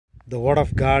The word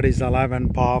of God is alive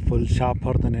and powerful,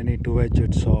 sharper than any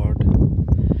two-edged sword,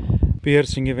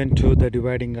 piercing even to the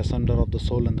dividing asunder of the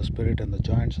soul and the spirit and the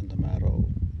joints and the marrow.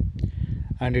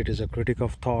 And it is a critic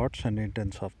of thoughts and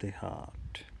intents of the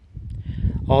heart.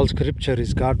 All scripture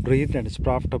is God-breathed and is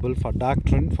profitable for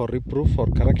doctrine, for reproof, for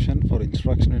correction, for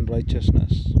instruction in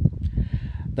righteousness,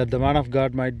 that the man of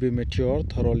God might be mature,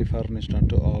 thoroughly furnished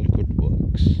unto all good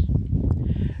works.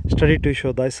 Study to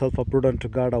show thyself approved unto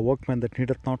God, a workman that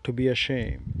needeth not to be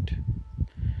ashamed,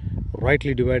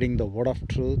 rightly dividing the word of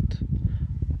truth,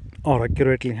 or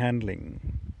accurately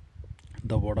handling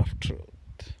the word of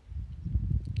truth.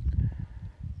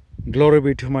 Glory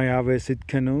be to my Yahweh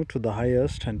Sidkenu, to the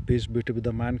highest, and peace be to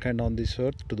the mankind on this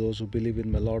earth, to those who believe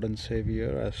in my Lord and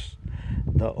Savior as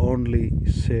the only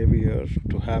Savior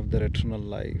to have their eternal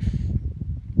life.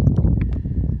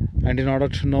 And in order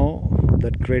to know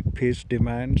that great peace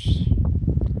demands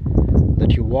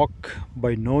that you walk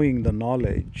by knowing the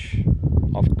knowledge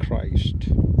of Christ,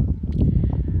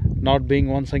 not being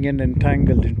once again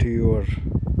entangled into your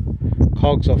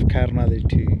cogs of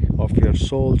carnality, of your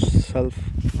soul's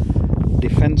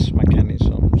self-defense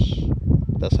mechanisms,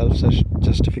 the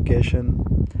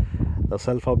self-justification, the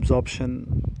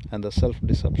self-absorption, and the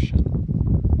self-deception.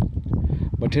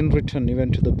 But in return,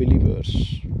 even to the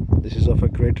believers, this is of a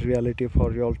great reality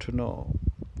for you all to know.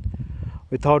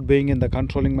 Without being in the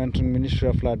controlling mentoring ministry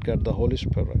of Lord God, the Holy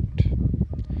Spirit,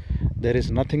 there is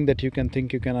nothing that you can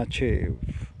think you can achieve.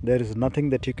 There is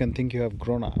nothing that you can think you have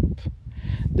grown up.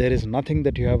 There is nothing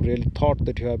that you have really thought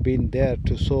that you have been there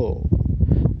to sow,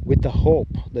 with the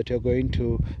hope that you're going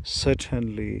to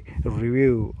certainly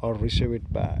review or receive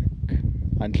it back,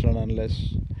 until and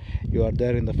unless you are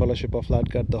there in the fellowship of Lord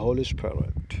God, the Holy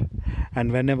Spirit.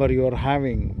 And whenever you are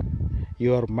having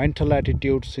your mental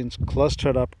attitude since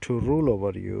clustered up to rule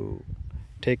over you,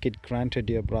 take it granted,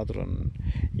 dear brethren,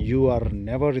 you are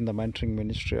never in the mentoring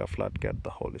ministry of Lord God,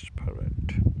 the Holy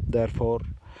Spirit. Therefore,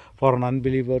 for an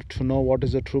unbeliever to know what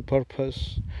is the true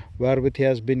purpose, wherewith he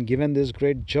has been given this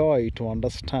great joy to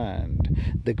understand,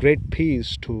 the great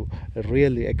peace to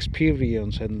really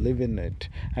experience and live in it,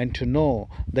 and to know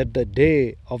that the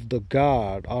day of the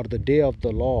God or the day of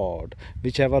the Lord,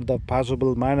 whichever the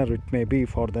possible manner it may be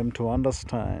for them to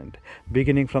understand,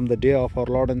 beginning from the day of our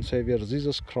Lord and Savior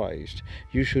Jesus Christ,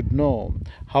 you should know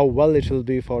how well it will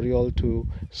be for you all to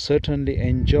certainly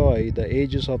enjoy the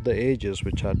ages of the ages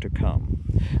which are to come.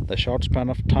 The short span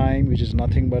of time, which is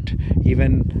nothing but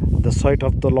even the sight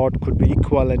of the Lord could be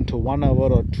equivalent to 1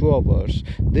 hour or 2 hours.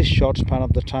 This short span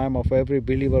of the time of every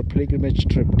believer pilgrimage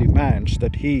trip demands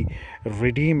that he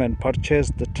redeem and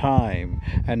purchase the time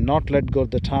and not let go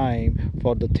the time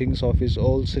for the things of his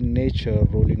old sin nature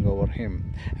ruling over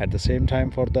him. At the same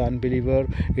time, for the unbeliever,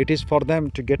 it is for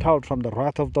them to get out from the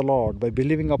wrath of the Lord by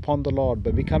believing upon the Lord,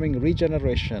 by becoming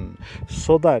regeneration,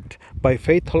 so that by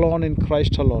faith alone in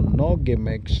Christ alone, no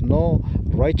gimmicks, no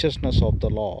righteousness of the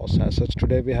laws. As such,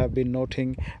 today we have been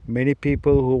noting many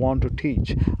people who want to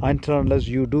teach, until unless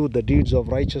you do the deeds of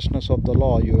righteousness of the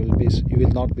law, you will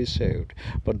not be saved.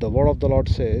 But the word of the Lord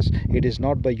says, it is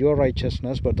not by your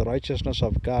righteousness, but the righteousness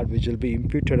of God which will be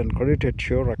imputed and credited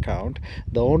to your account.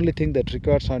 The only thing that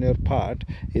requires on your part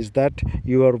is that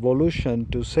your volition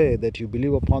to say that you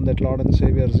believe upon that Lord and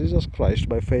Savior Jesus Christ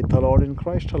by faith alone in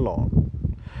Christ alone,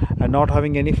 and not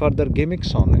having any further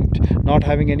gimmicks on it, not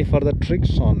having any further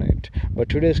tricks on it. But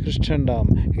today's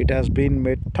Christendom, it has been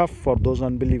made tough for those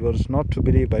unbelievers not to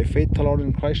believe by faith alone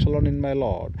in Christ alone in my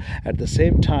Lord. At the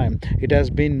same time, it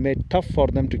has been made tough for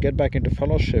them to get back into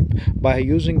fellowship by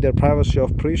using their privacy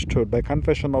of priesthood, by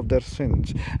confession of their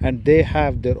sins. And they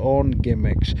have their own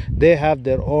gimmicks, they have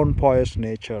their own pious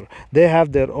nature, they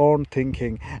have their own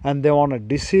thinking, and they want to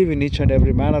deceive in each and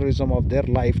every mannerism of their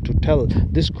life to tell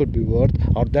this could be worth,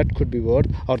 or that could be worth,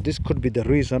 or this could be the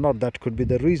reason, or that could be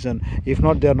the reason. If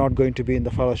not, they are not going to be in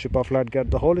the fellowship of Lord God,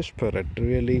 the Holy Spirit.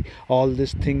 Really, all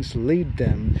these things lead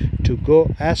them to go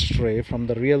astray from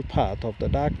the real path of the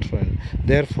doctrine.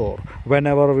 Therefore,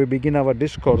 whenever we begin our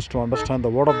discourse to understand the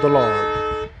word of the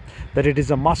Lord, that it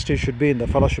is a must you should be in the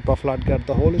fellowship of Lord God,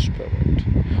 the Holy Spirit.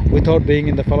 Without being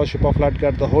in the fellowship of Lord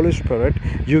God, the Holy Spirit,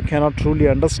 you cannot truly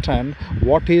understand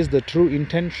what is the true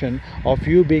intention of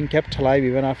you being kept alive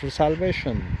even after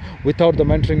salvation. Without the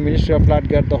mentoring ministry of Lord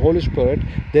God, the Holy Spirit,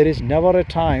 there is never a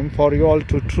time for you all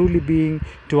to truly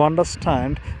to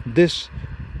understand this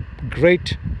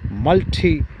great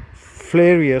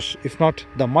multifarious, if not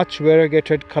the much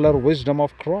variegated color wisdom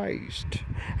of Christ.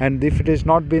 And if it has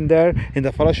not been there in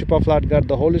the fellowship of Lord God,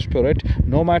 the Holy Spirit,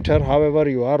 no matter however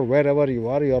you are, wherever you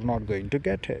are not going to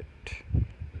get it.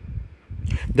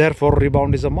 Therefore,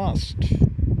 rebound is a must.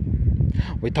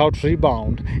 Without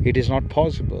rebound, it is not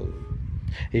possible.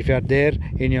 If you are there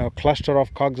in your cluster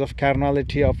of cogs of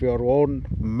carnality, of your own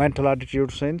mental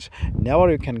attitude sins,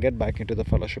 never you can get back into the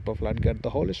fellowship of Lord God, the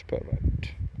Holy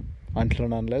Spirit, until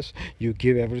and unless you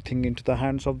give everything into the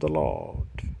hands of the Lord.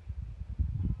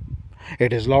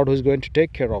 It is Lord who is going to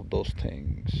take care of those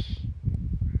things.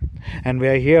 And we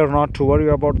are here not to worry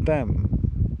about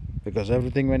them, because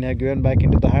everything, when you are given back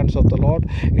into the hands of the Lord,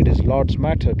 it is Lord's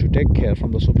matter to take care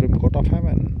from the Supreme Court of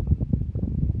Heaven.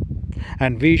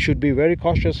 And we should be very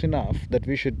cautious enough that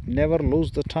we should never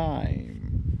lose the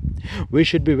time. We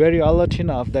should be very alert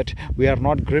enough that we are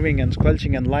not grieving and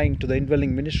squelching and lying to the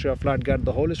indwelling ministry of Lord God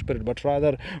the Holy Spirit, but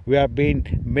rather we have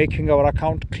been making our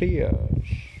account clear.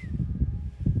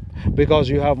 Because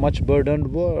you have much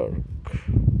burdened work.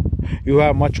 You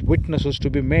have much witnesses to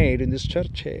be made in this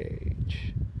church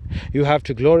age. You have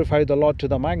to glorify the Lord to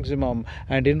the maximum,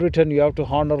 and in return you have to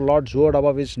honor Lord's word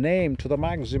above His name to the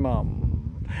maximum.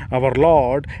 Our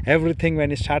Lord, everything when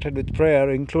He started with prayer,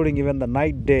 including even the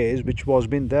night days, which was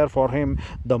been there for Him,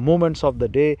 the moments of the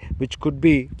day which could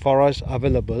be for us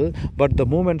available, but the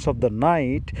moments of the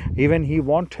night, even He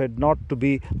wanted not to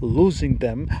be losing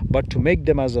them, but to make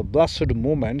them as a blessed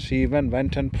moments. He even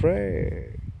went and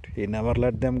prayed. He never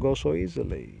let them go so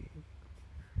easily.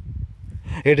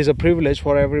 It is a privilege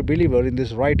for every believer in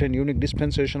this right and unique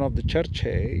dispensation of the church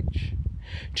age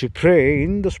to pray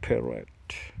in the Spirit.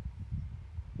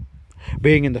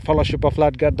 Being in the fellowship of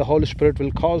Lord God, the Holy Spirit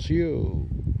will cause you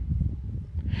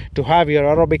to have your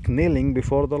aerobic kneeling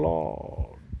before the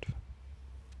Lord.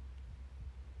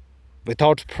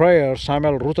 Without prayer,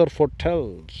 Samuel Rutherford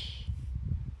tells,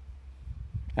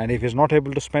 and if he is not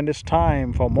able to spend his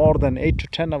time for more than 8 to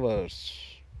 10 hours,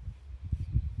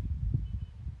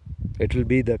 it will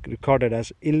be recorded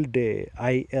as ill day,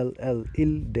 I-L-L,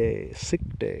 ill day, sick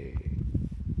day.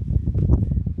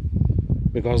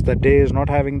 Because that day is not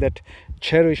having that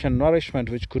cherish and nourishment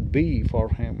which could be for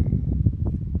him.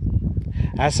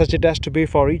 As such, it has to be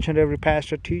for each and every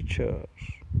pastor teacher.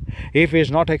 If he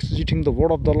is not exegeting the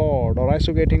word of the Lord, or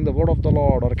associating the word of the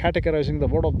Lord, or categorizing the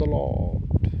word of the Lord,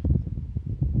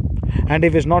 and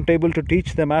if he is not able to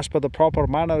teach them as per the proper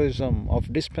mannerism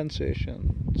of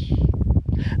dispensations,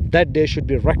 that day should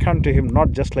be reckoned to him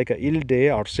not just like a ill day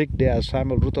or sick day, as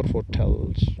Samuel Rutherford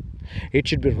tells. It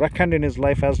should be reckoned in his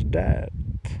life as death.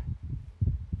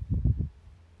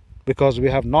 Because we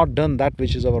have not done that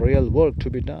which is our real work to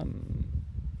be done.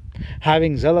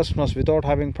 Having zealousness without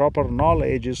having proper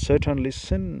knowledge is certainly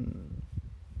sin.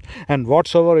 And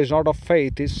whatsoever is not of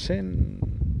faith is sin.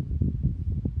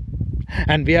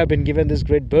 And we have been given this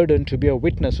great burden to be a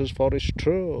witnesses for His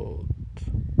truth.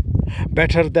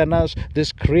 Better than us,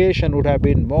 this creation would have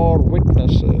been more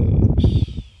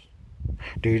witnesses.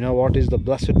 Do you know what is the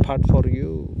blessed part for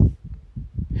you?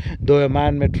 Though a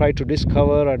man may try to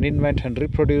discover and invent and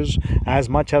reproduce as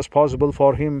much as possible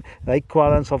for him the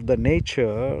equivalence of the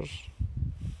nature,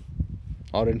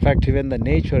 or in fact even the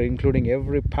nature including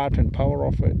every part and power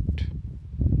of it,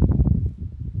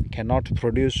 cannot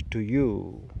produce to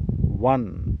you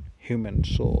one human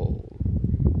soul.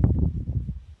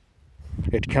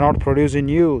 It cannot produce in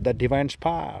you that divine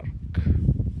spark.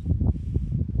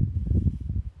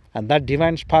 And that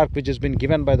divine spark which has been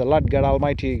given by the Lord God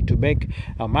Almighty to make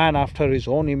a man after His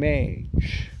own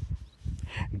image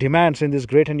demands in this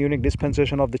great and unique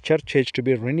dispensation of the church age to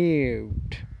be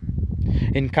renewed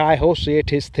in kai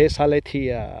hosietis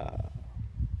thesaletheia,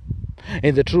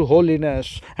 in the true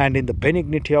holiness and in the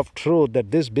benignity of truth,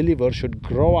 that this believer should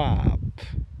grow up,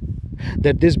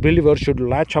 that this believer should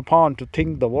latch upon to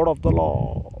think the word of the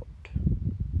Lord,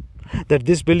 that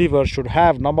this believer should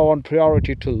have number one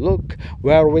priority to look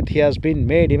wherewith he has been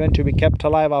made even to be kept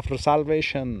alive after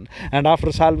salvation. And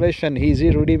after salvation, is he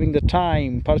redeeming the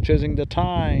time, purchasing the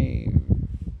time?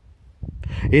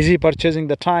 Is he purchasing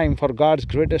the time for God's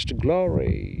greatest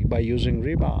glory by using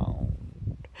rebound?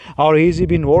 Or is he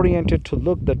been oriented to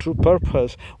look the true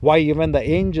purpose, why even the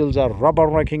angels are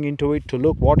rubbernecking into it to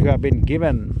look what you have been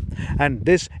given? And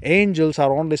these angels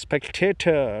are only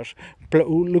spectators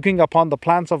looking upon the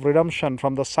plans of redemption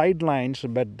from the sidelines,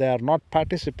 but they are not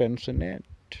participants in it.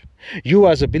 You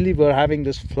as a believer having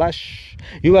this flesh,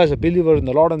 you as a believer in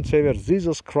the Lord and Savior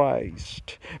Jesus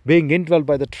Christ, being indwelt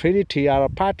by the Trinity, are a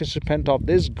participant of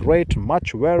this great,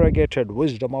 much variegated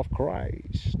wisdom of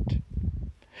Christ.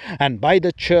 And by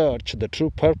the church, the true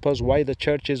purpose why the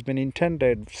church has been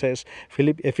intended, says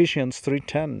Ephesians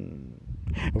 3:10,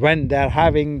 when they are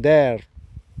having their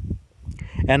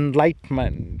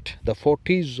enlightenment, the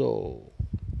photizo,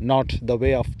 not the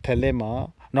way of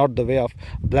telema, not the way of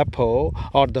blepo,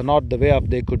 or not the way of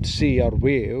they could see or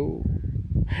view,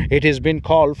 It has been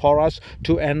called for us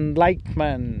to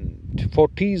enlightenment,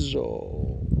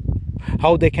 fortizo.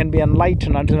 How they can be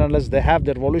enlightened until and unless they have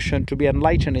their volition to be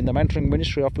enlightened in the mentoring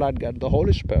ministry of Lord God, the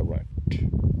Holy Spirit.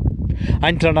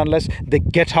 Until and unless they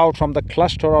get out from the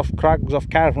cluster of crags of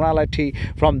carnality,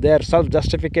 from their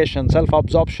self-justification,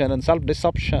 self-absorption and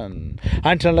self-deception.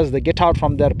 Until and unless they get out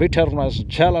from their bitterness,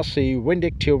 jealousy,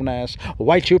 vindictiveness,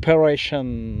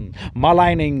 vituperation,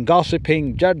 maligning,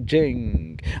 gossiping,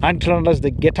 judging. Until and unless they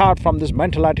get out from this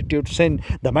mental attitude sin,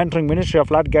 the mentoring ministry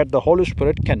of Lord God, the Holy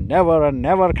Spirit, can never and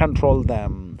never control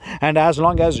them. And as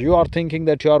long as you are thinking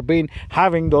that you are being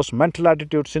having those mental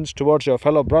attitude sins towards your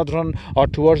fellow brethren or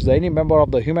towards any member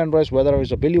of the human race, whether he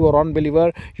is a believer or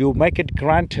unbeliever, you make it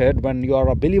granted when you are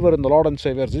a believer in the Lord and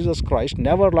Savior Jesus Christ.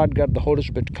 Never let God the Holy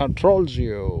Spirit controls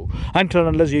you until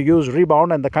unless you use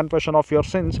rebound and the confession of your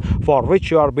sins, for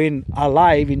which you are being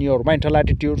alive in your mental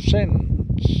attitude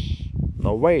sins.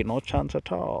 No way, no chance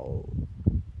at all.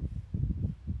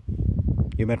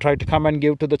 You may try to come and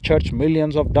give to the church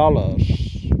millions of dollars.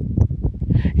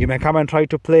 You may come and try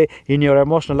to play in your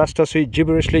emotional ecstasy,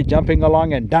 gibberishly jumping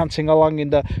along and dancing along in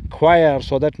the choir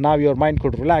so that now your mind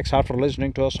could relax after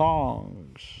listening to a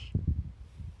songs.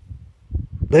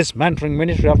 This mentoring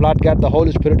ministry of Lord God, the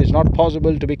Holy Spirit, is not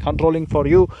possible to be controlling for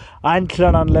you until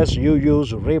and unless you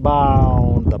use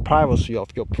rebound, the privacy of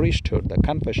your priesthood, the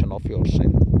confession of your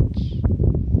sins,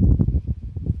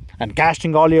 and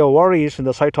casting all your worries in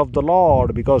the sight of the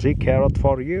Lord, because He careth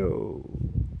for you.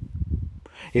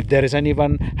 If there is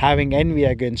anyone having envy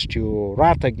against you,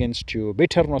 wrath against you,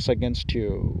 bitterness against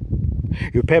you,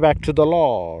 you pay back to the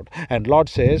Lord. And Lord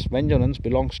says, vengeance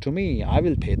belongs to me. I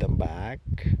will pay them back.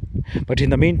 But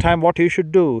in the meantime, what you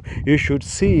should do, you should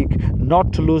seek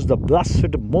not to lose the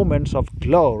blessed moments of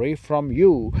glory from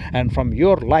you and from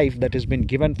your life that has been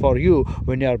given for you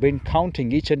when you are being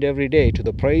counting each and every day to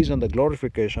the praise and the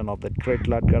glorification of that great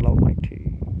Lord God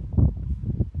Almighty.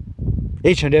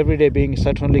 Each and every day being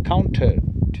certainly counted.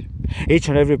 Each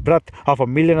and every breath of a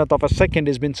millionth of a second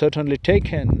has been certainly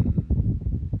taken.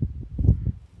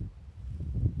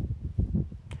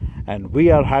 And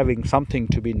we are having something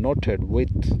to be noted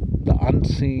with the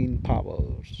unseen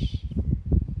powers.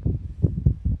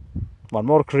 One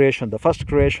more creation, the first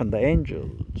creation, the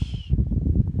angels.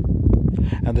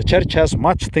 And the church has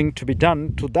much thing to be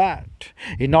done to that,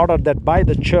 in order that by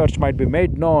the church might be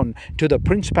made known to the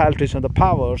principalities and the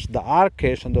powers, the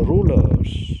archers and the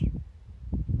rulers,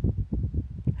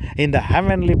 in the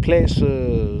heavenly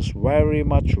places, very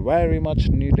much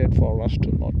needed for us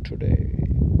to note today.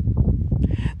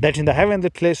 That in the heavenly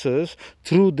places,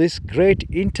 through this great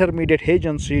intermediate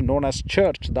agency known as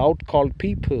church, the outcalled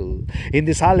people, in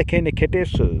this alekene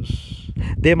ketesis,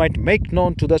 they might make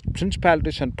known to the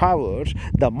principalities and powers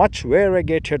the much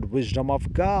variegated wisdom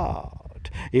of God,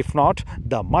 if not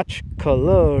the much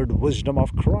colored wisdom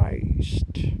of Christ.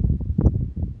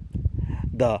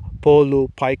 The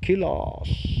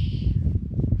polupaikilos.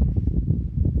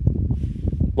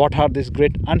 What are these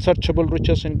great unsearchable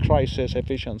riches in Christ, says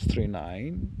Ephesians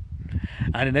 3:9.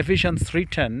 And in Ephesians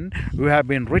 3:10, we have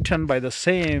been written by the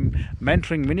same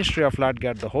mentoring ministry of Lord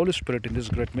God, the Holy Spirit, in this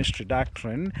great mystery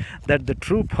doctrine, that the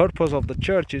true purpose of the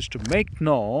church is to make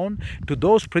known to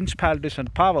those principalities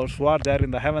and powers who are there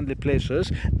in the heavenly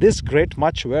places this great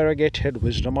much variegated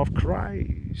wisdom of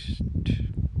Christ.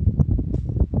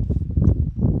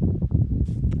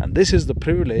 And this is the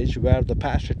privilege where the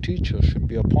pastor teacher should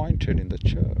be appointed in the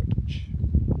church,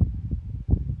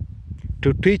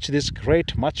 to teach this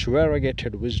great much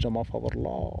variegated wisdom of our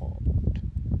Lord.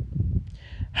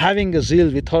 Having a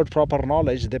zeal without proper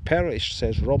knowledge, they perished,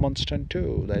 says Romans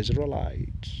 10:2, the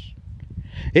Israelites.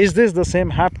 Is this the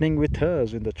same happening with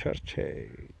us in the church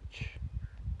age?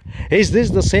 Is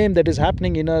this the same that is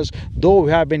happening in us, though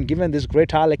we have been given this great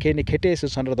alekene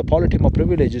ketesis under the politim of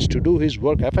privileges to do His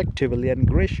work effectively and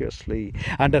graciously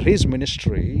under His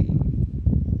ministry?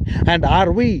 And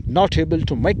are we not able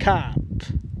to make up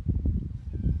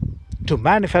to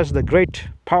manifest the great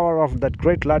power of that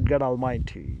great Lord God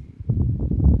Almighty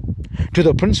to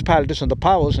the principalities and the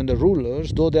powers and the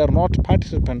rulers, though they are not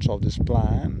participants of this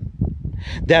plan?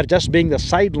 They are just being the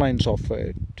sidelines of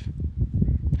it.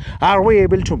 Are we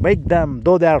able to make them,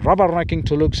 though they are rubbernecking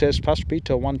to look, says 1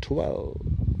 Peter 1:12?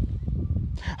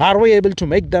 Are we able to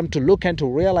make them to look and to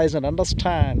realize and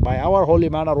understand by our holy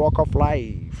manner walk of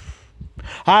life?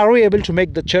 Are we able to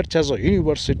make the church as a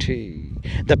university,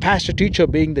 the pastor teacher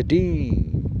being the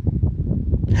dean,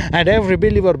 and every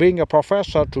believer being a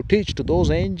professor to teach to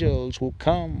those angels who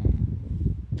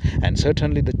come? And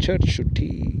certainly the church should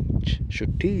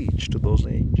teach to those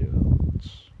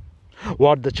angels.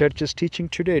 What the church is teaching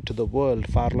today to the world,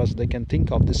 far less they can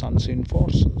think of these unseen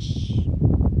forces.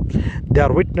 They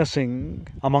are witnessing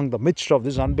among the midst of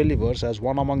these unbelievers as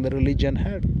one among the religion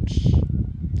heads.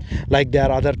 Like there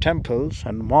are other temples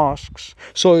and mosques,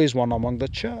 so is one among the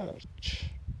church.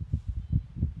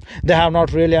 They have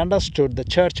not really understood the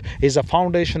church is a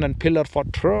foundation and pillar for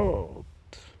truth.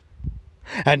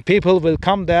 And people will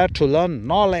come there to learn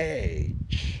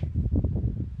knowledge.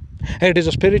 It is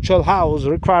a spiritual house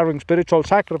requiring spiritual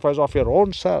sacrifice of your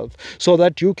own self so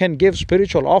that you can give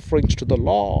spiritual offerings to the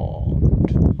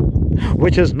Lord,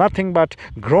 which is nothing but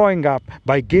growing up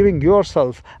by giving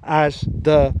yourself as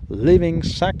the living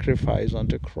sacrifice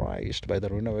unto Christ by the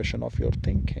renovation of your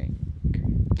thinking.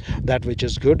 That which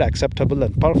is good, acceptable,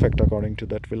 and perfect according to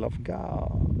that will of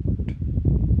God.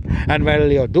 And while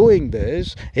you're doing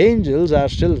this, angels are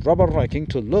still rubbernecking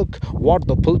to look what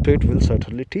the pulpit will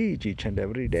certainly teach each and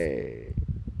every day.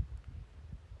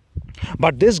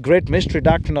 But this great mystery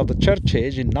doctrine of the church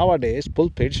age, in nowadays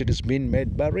pulpits, it has been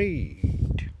made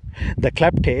buried. The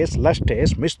kleptes,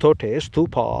 lestes, misthotes,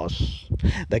 thupas,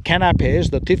 the canapes,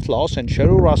 the tiflos, and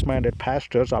cheruras-minded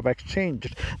pastors have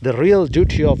exchanged the real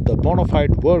duty of the bona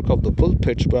fide work of the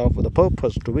pulpits for the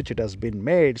purpose to which it has been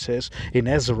made, says in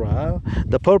Ezra.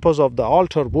 The purpose of the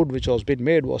altar wood which was been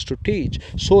made was to teach.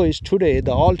 So is today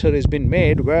the altar has been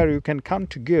made where you can come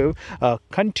to give a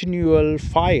continual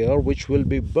fire which will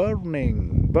be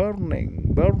burning,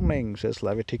 burning, burning, says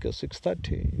Leviticus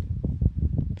 6:30.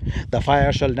 The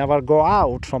fire shall never go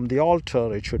out from the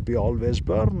altar, it should be always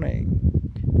burning.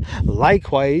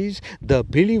 Likewise, the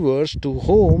believers to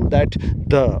whom that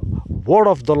the word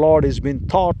of the Lord is being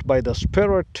taught by the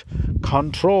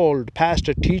Spirit-controlled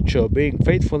pastor teacher, being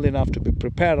faithful enough to be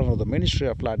prepared under the ministry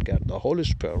of Lord God, the Holy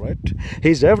Spirit,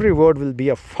 his every word will be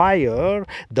a fire,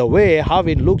 the way how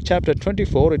in Luke chapter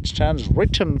 24 it stands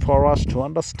written for us to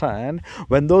understand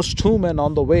when those two men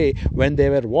on the way, when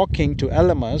they were walking to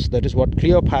Elymas, that is what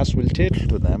CLEOPAS will tell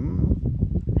to them.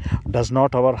 Does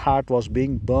not our heart was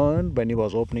being burned when he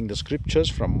was opening the scriptures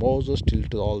from Moses till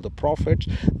to all the prophets,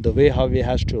 the way how he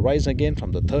has to rise again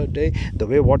from the third day, the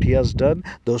way what he has done?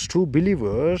 Those two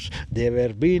believers, they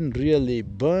were being really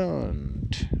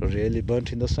burnt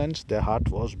in the sense their heart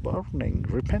was burning,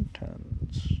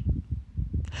 repentance.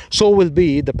 So will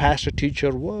be the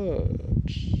pastor-teacher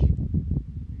words.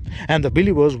 And the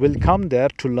believers will come there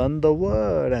to learn the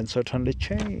word and certainly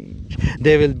change.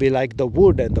 They will be like the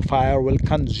wood and the fire will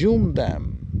consume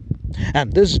them.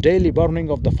 And this daily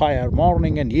burning of the fire,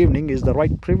 morning and evening, is the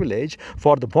right privilege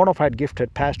for the bona fide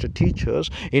gifted pastor teachers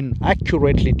in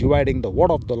accurately dividing the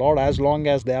word of the Lord as long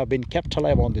as they have been kept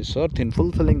alive on this earth in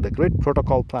fulfilling the great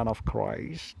protocol plan of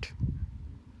Christ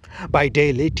by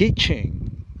daily teaching.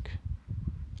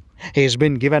 He has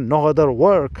been given no other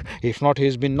work, if not he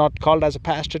has been not called as a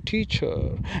pastor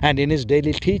teacher. And in his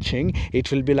daily teaching,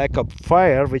 it will be like a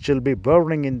fire which will be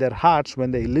burning in their hearts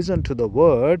when they listen to the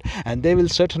word, and they will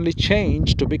certainly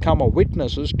change to become a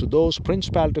witnesses to those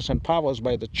principalities and powers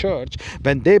by the church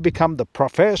when they become the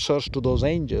professors to those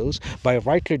angels by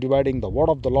rightly dividing the word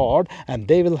of the Lord, and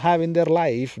they will have in their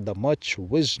life the much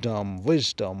wisdom,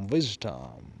 wisdom,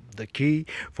 wisdom. The key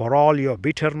for all your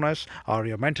bitterness or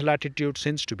your mental attitude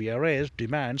sins to be erased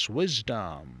demands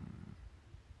wisdom.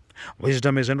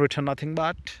 Wisdom is in return nothing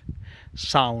but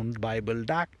sound Bible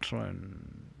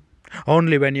doctrine.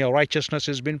 Only when your righteousness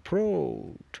has been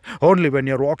proved, only when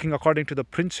you're walking according to the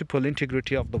principal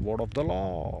integrity of the word of the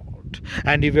Lord.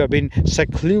 And if you have been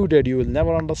secluded, you will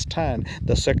never understand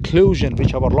the seclusion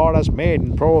which our Lord has made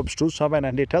in Proverbs 2:7,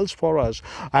 and he tells for us,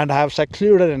 and I have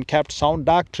secluded and kept sound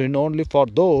doctrine only for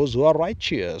those who are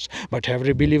righteous. But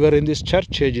every believer in this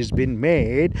church age is been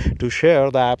made to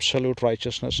share the absolute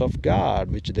righteousness of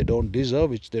God, which they don't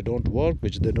deserve, which they don't work,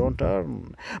 which they don't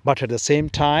earn. But at the same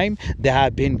time, they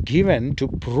have been given to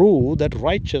prove that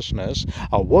righteousness,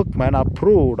 a workman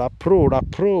approved.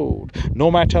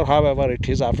 No matter however it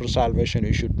is after salvation,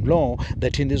 you should know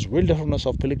that in this wilderness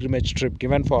of pilgrimage trip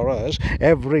given for us,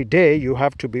 every day you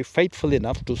have to be faithful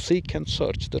enough to seek and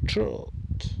search the truth.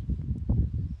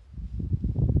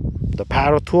 The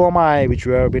parathuomai, which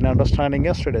we have been understanding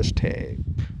yesterday's tape.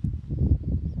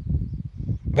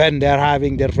 When they are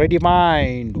having their ready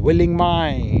mind, willing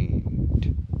mind,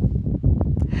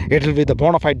 it will be the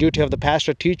bona fide duty of the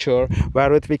pastor teacher,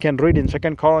 wherewith we can read in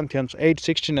 2 Corinthians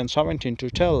 8:16 and 17 to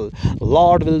tell,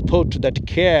 Lord will put that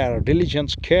care,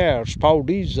 diligence, care,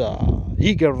 spoudiza,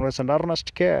 eagerness and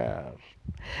earnest care.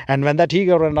 And when that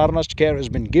eager and earnest care has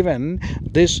been given,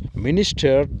 this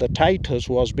minister, the Titus,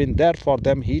 who has been there for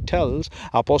them, he tells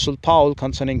Apostle Paul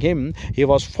concerning him, he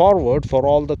was forward for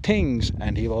all the things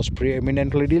and he was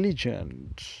preeminently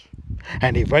diligent.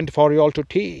 And He went for you all to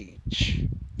teach.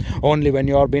 Only when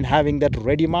you have been having that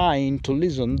ready mind to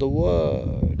listen the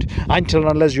word. Until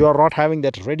and unless you are not having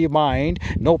that ready mind,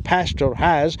 no pastor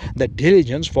has the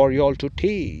diligence for you all to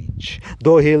teach.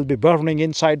 Though he will be burning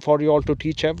inside for you all to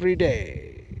teach every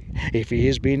day, if he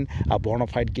has been a bona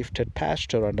fide gifted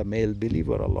pastor and a male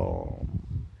believer alone.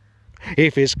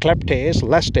 If he is kleptes,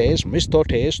 lestes,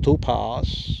 mistotes,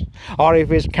 thupas, or if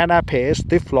he is canapes,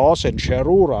 tiflos, and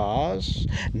cheruras,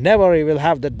 never he will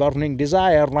have that burning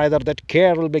desire, neither that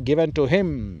care will be given to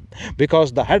him,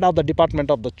 because the head of the department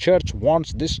of the church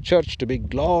wants this church to be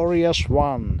glorious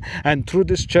one, and through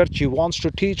this church he wants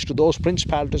to teach to those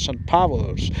principalities and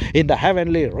powers in the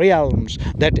heavenly realms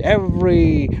that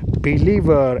every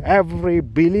believer,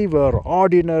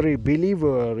 ordinary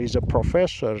believer, is a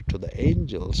professor to the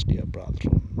angels, dear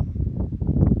brethren.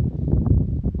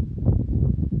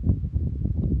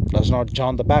 Does not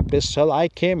John the Baptist tell, I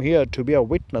came here to be a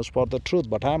witness for the truth,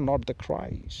 but I am not the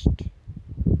Christ.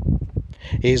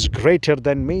 He is greater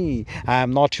than me. I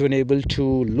am not even able to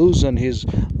loosen his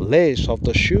lace of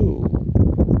the shoe.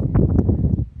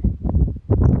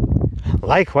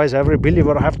 Likewise, every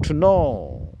believer have to know.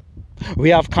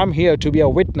 We have come here to be a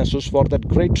witnesses for that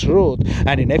great truth.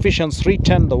 And in Ephesians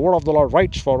 3:10, the word of the Lord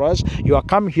writes for us, you are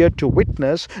come here to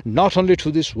witness not only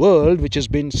to this world which has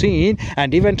been seen,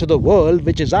 and even to the world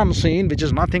which is unseen, which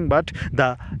is nothing but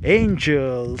the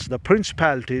angels, the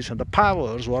principalities, and the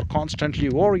powers who are constantly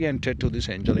oriented to this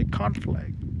angelic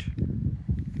conflict.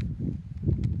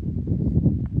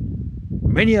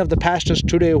 Many of the pastors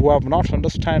today who have not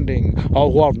understanding or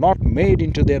who have not made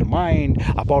into their mind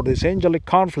about this angelic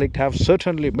conflict have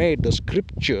certainly made the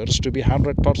scriptures to be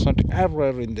 100%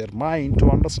 error in their mind to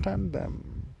understand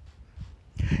them.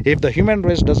 If the human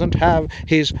race doesn't have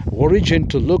his origin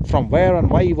to look from where and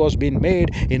why he was being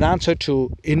made in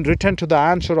return to the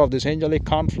answer of this angelic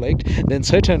conflict, then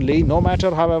certainly no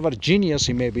matter however genius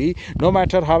he may be, no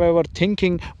matter however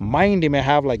thinking mind he may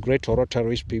have, like great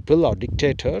oratories people or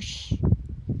dictators,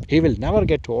 he will never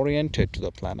get oriented to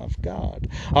the plan of God,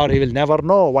 or he will never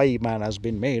know why man has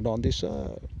been made on this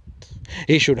earth.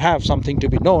 He should have something to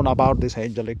be known about this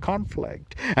angelic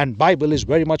conflict, and Bible is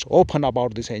very much open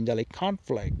about this angelic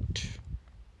conflict.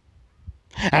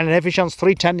 And in Ephesians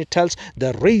 3:10 it tells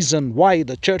the reason why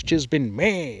the church has been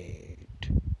made.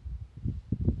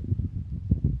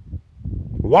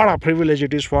 What a privilege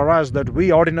it is for us that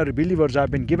we ordinary believers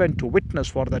have been given to witness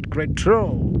for that great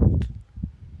truth.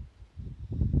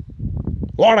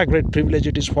 What a great privilege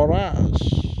it is for us.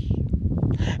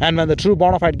 And when the true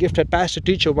bona fide gifted pastor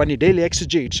teacher, when he daily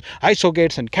exegetes,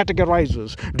 isogates and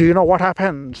categorizes, do you know what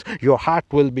happens? Your heart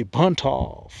will be burnt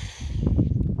off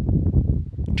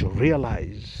to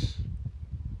realize,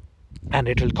 and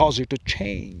it will cause you to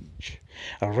change,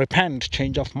 repent,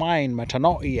 change of mind,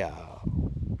 metanoia,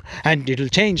 and it will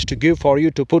change to give for you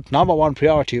to put number one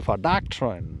priority for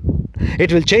doctrine.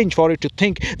 It will change for you to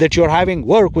think that you are having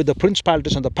work with the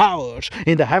principalities and the powers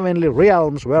in the heavenly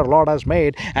realms where Lord has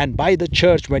made. And by the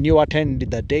church, when you attend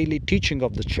the daily teaching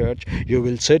of the church, you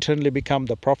will certainly become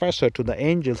the professor to the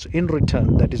angels in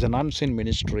return. That is an unseen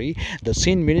ministry. The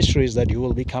seen ministry is that you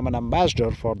will become an ambassador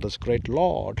for this great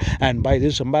Lord. And by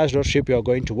this ambassadorship, you are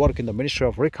going to work in the ministry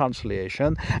of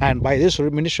reconciliation. And by this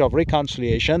ministry of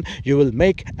reconciliation, you will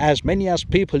make as many as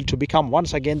people to become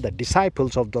once again the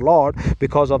disciples of the Lord,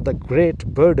 because of the great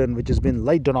burden which has been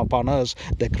laid down upon us,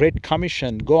 the great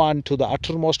commission, go on to the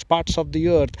uttermost parts of the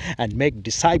earth and make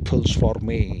disciples for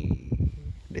me.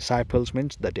 Disciples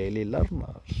means the daily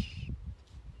learners.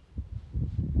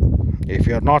 If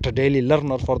you are not a daily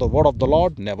learner for the word of the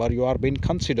Lord, never you are being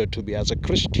considered to be as a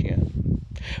Christian.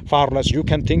 Far less you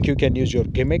can think you can use your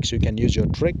gimmicks, you can use your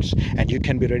tricks, and you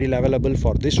can be readily available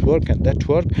for this work and that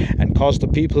work and cause the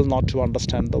people not to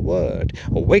understand the word.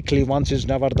 Weekly once is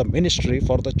never the ministry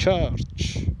for the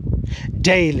church.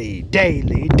 Daily,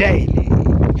 daily, daily.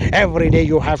 Every day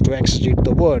you have to exegete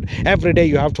the word. Every day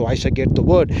you have to eisegete the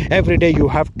word. Every day you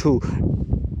have to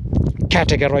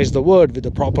categorize the word with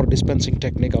the proper dispensing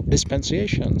technique of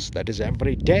dispensations. That is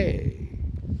every day.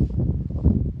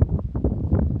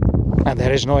 And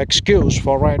there is no excuse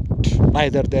for it.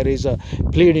 Neither there is a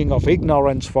pleading of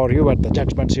ignorance for you at the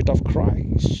judgment seat of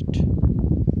Christ,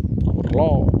 our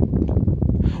Lord,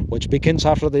 which begins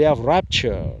after the day of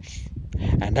rapture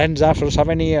and ends after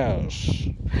 7 years.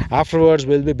 Afterwards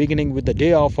we'll be beginning with the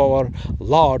day of our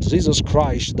Lord Jesus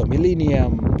Christ, the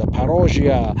millennium, the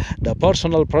parousia, the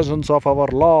personal presence of our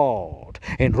Lord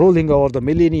in ruling over the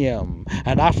millennium.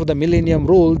 And after the millennium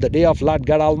rule, the day of Lord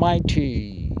God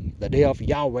Almighty, the day of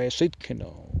Yahweh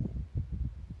Sidkenu,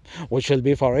 which will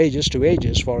be for ages to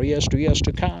ages, for years to years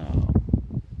to come.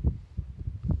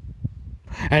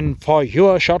 And for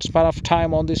your short span of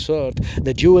time on this earth,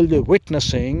 that you will be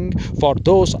witnessing for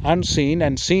those unseen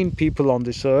and seen people on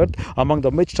this earth, among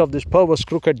the midst of this perverse,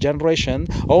 crooked generation,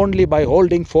 only by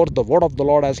holding forth the word of the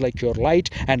Lord as like your light,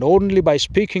 and only by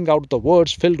speaking out the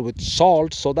words filled with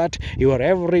salt, so that your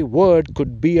every word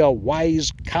could be a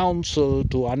wise counsel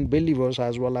to unbelievers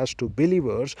as well as to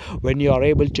believers, when you are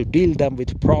able to deal them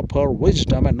with proper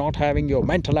wisdom and not having your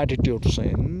mental attitude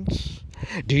sins.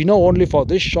 Do you know, only for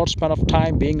this short span of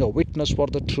time being a witness for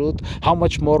the truth, how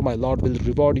much more my Lord will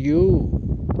reward you?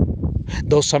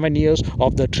 Those 7 years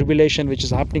of the tribulation which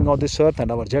is happening on this earth,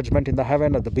 and our judgment in the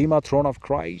heaven at the Bema throne of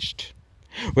Christ,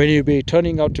 when you be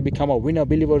turning out to become a winner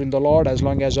believer in the Lord, as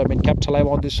long as you have been kept alive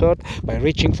on this earth by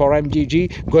reaching for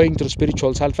MGG, going through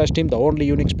spiritual self-esteem, the only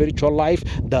unique spiritual life,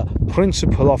 the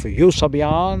principle of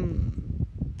Eusabian,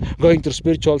 going through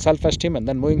spiritual self-esteem and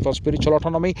then moving for spiritual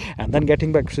autonomy and then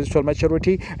getting back spiritual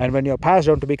maturity, and when you are passed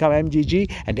on to become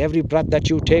MGG, and every breath that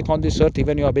you take on this earth,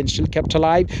 even you have been still kept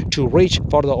alive to reach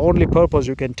for the only purpose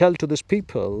you can tell to this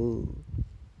people: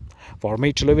 for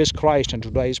me to live is Christ and to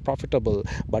die is profitable,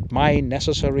 but my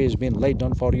necessary is being laid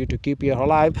down for you to keep you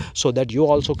alive, so that you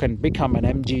also can become an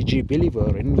MGG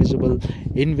believer,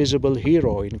 invisible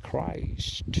hero in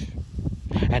Christ,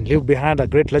 and leave behind a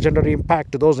great legendary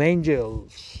impact to those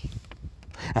angels.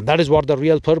 And that is what the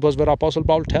real purpose where Apostle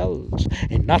Paul tells: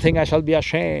 in nothing I shall be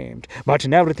ashamed, but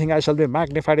in everything I shall be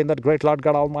magnified in that great Lord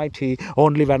God Almighty,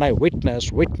 only when I witness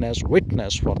for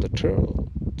the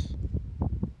truth.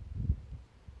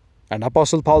 And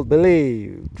Apostle Paul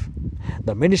believed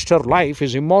the minister life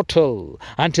is immortal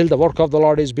until the work of the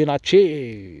Lord has been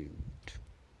achieved,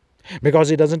 because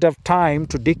he doesn't have time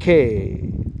to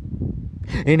decay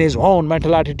in his own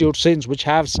mental attitude sins, which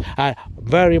has a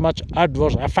very much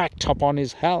adverse effect upon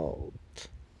his health.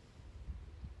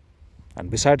 And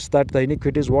besides that, the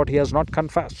iniquity is what he has not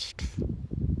confessed.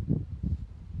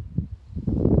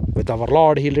 With our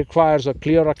Lord, he requires a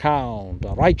clear account,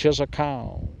 a righteous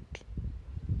account.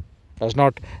 Does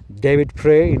not David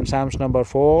pray in Psalms number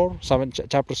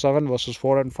chapter 7, verses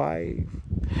 4 and 5?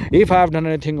 If I have done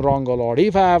anything wrong, O Lord,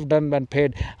 if I have done and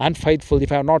paid unfaithful,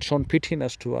 if I have not shown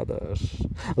pitiness to others,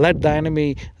 let the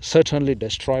enemy certainly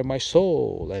destroy my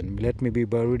soul, and let me be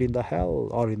buried in the hell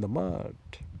or in the mud.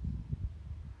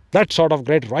 That sort of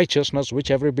great righteousness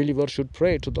which every believer should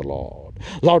pray to the Lord.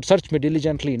 Lord, search me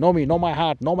diligently, know me, know my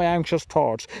heart, know my anxious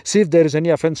thoughts. See if there is any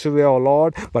offensive way, O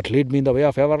Lord, but lead me in the way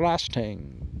of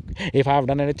everlasting. If I have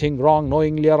done anything wrong,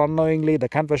 knowingly or unknowingly, the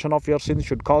confession of your sins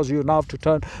should cause you now to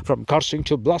turn from cursing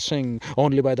to blessing,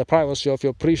 only by the privacy of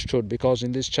your priesthood, because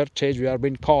in this church age we are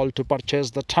being called to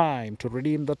purchase the time, to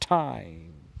redeem the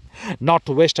time. Not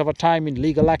to waste our time in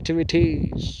legal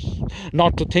activities,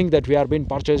 not to think that we are been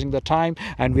purchasing the time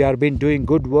and we are been doing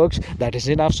good works, that is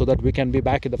enough so that we can be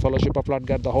back in the fellowship of Lord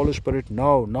God the Holy Spirit.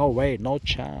 No, no way, no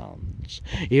chance.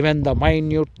 Even the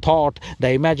minute thought,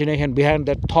 the imagination behind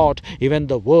that thought, even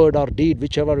the word or deed,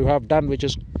 whichever you have done, which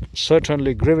is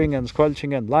certainly grieving and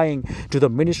squelching and lying to the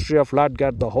ministry of Lord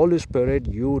God the Holy Spirit,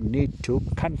 you need to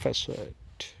confess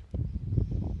it.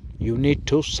 You need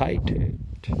to cite it.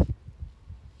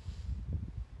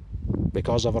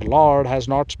 Because our Lord has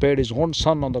not spared his own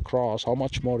Son on the cross, how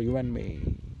much more you and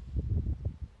me?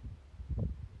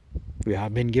 We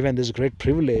have been given this great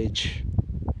privilege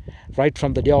right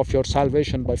from the day of your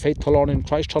salvation, by faith alone in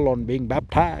Christ alone, being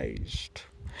baptized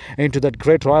into that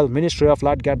great royal ministry of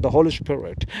Lord God the Holy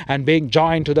Spirit, and being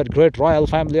joined to that great royal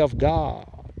family of God,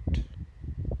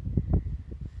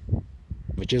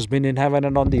 which has been in heaven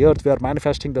and on the earth. We are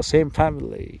manifesting the same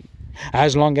family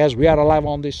as long as we are alive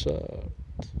on this earth.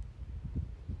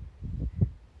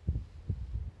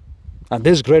 And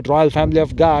this great royal family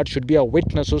of God should be our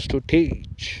witnesses to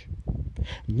teach,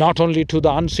 not only to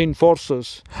the unseen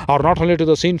forces, or not only to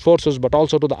the seen forces, but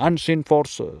also to the unseen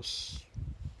forces.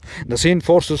 The seen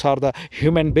forces are the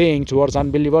human being. Towards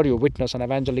unbeliever, you witness an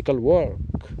evangelical work.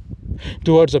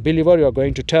 Towards a believer, you are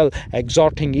going to tell,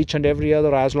 exhorting each and every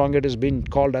other, as long as it is being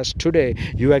called as today.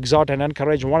 You exhort and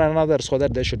encourage one another so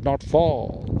that they should not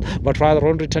fall, but rather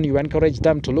in return you encourage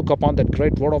them to look upon that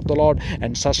great word of the Lord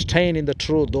and sustain in the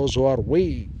truth those who are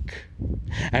weak,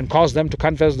 and cause them to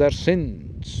confess their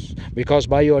sins, because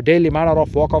by your daily manner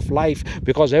of walk of life,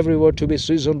 because every word to be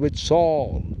seasoned with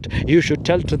salt, you should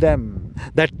tell to them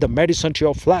that the medicine to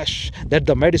your flesh, that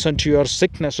the medicine to your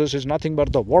sicknesses is nothing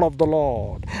but the word of the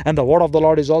Lord. And the word of the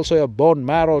Lord is also a bone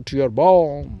marrow to your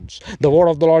bones. The word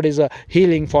of the Lord is a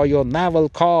healing for your navel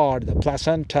cord, the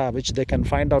placenta, which they can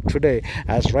find out today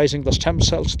as raising the stem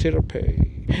cells therapy.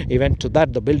 Even to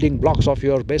that, the building blocks of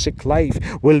your basic life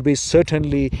will be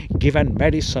certainly given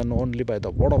medicine only by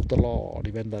the word of the Lord.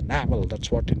 Even the navel,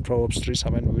 that's what in Proverbs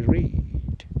 3:7 we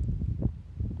read.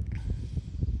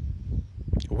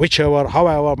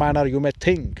 However manner you may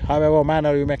think, however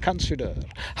manner you may consider,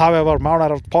 however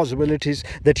manner of possibilities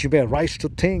that you may rise to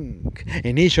think,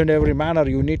 in each and every manner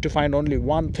you need to find only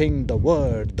one thing, the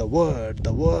word, the word,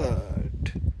 the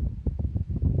word.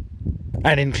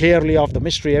 And in clearly of the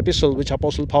mystery epistle which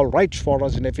Apostle Paul writes for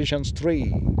us in Ephesians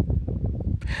 3,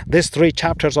 these 3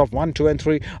 chapters of 1, 2, and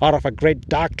 3 are of a great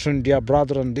doctrine, dear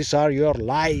brethren. These are your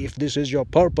life. This is your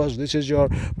purpose. This is your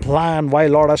plan why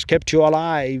Lord has kept you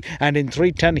alive. And in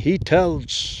 3:10 he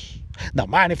tells the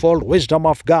manifold wisdom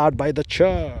of God by the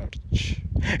church.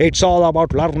 It's all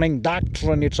about learning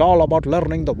doctrine. It's all about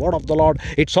learning the word of the Lord.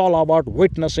 It's all about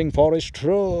witnessing for his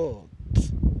truth.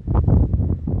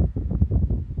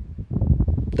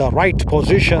 The right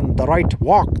position, the right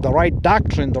walk, the right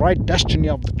doctrine, the right destiny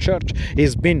of the church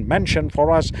is being mentioned for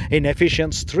us in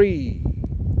Ephesians 3,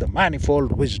 the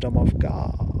manifold wisdom of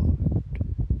God.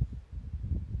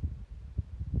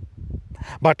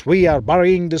 But we are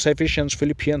burying this Ephesians,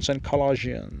 Philippians, and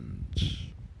Colossians.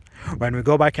 When we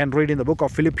go back and read in the book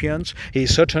of Philippians, he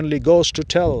certainly goes to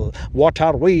tell what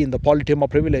are we in the politeum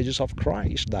of privileges of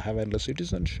Christ, the heavenly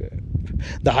citizenship,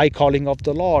 the high calling of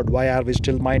the Lord. Why are we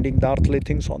still minding the earthly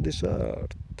things on this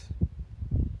earth?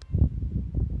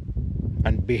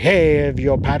 And behave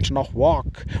your pattern of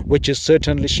walk, which is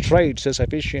certainly straight, says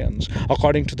Ephesians,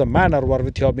 according to the manner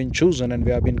wherewith you have been chosen and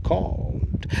we have been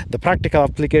called. The practical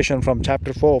application from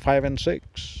chapter 4, 5, and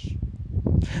 6.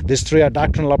 These 3 are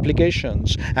doctrinal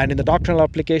applications, and in the doctrinal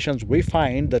applications we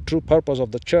find the true purpose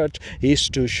of the church is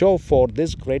to show forth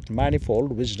this great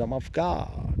manifold wisdom of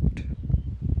God,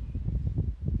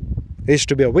 is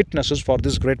to be witnesses for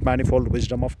this great manifold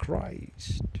wisdom of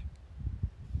Christ.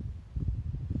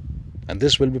 And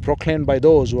this will be proclaimed by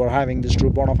those who are having this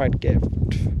true bona fide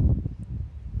gift.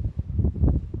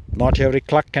 Not every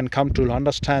clerk can come to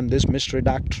understand this mystery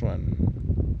doctrine.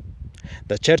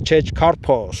 The church age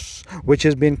corpus, which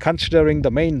has been considering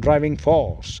the main driving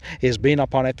force, is been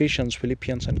upon Ephesians,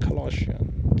 Philippians, and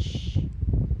Colossians.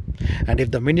 And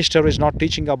if the minister is not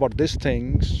teaching about these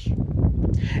things,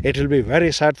 it will be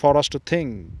very sad for us to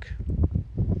think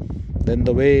then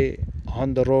the way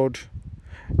on the road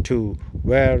to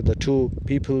where the 2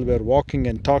 people were walking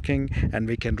and talking, and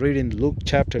we can read in Luke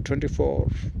chapter 24.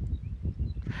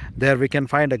 There we can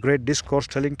find a great discourse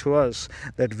telling to us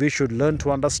that we should learn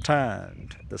to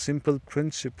understand the simple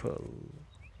principle.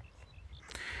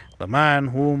 The man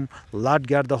whom Lord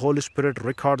God the Holy Spirit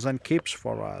records and keeps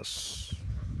for us,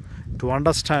 to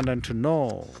understand and to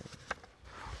know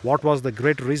what was the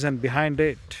great reason behind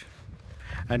it.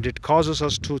 And it causes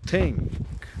us to think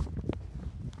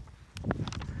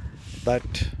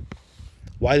that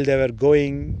while they were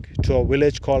going to a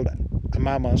village called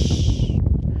Emmaus,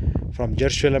 from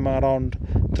Jerusalem around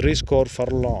 80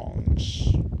 furlongs,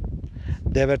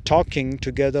 they were talking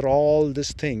together all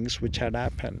these things which had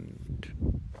happened.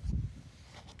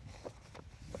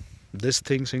 These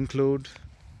things include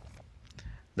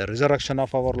the resurrection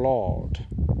of our Lord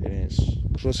in his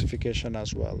crucifixion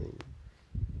as well.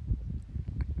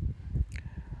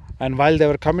 And while they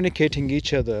were communicating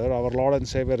each other, our Lord and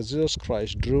Savior Jesus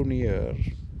Christ drew near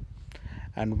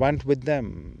and went with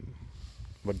them.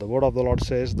 But the word of the Lord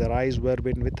says their eyes were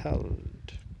been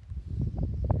withheld.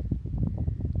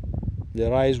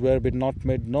 Their eyes were been not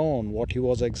made known what he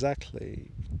was exactly,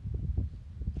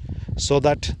 so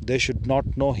that they should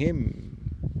not know him.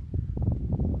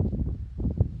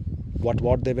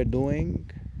 What they were doing?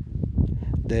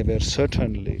 They were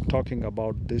certainly talking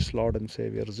about this Lord and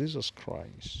Savior Jesus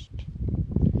Christ.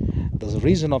 The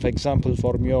reason of example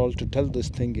for me all to tell this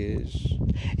thing is,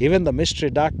 even the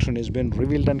mystery doctrine has been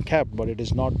revealed and kept, but it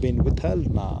is not been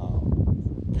withheld now.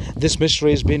 This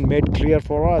mystery has been made clear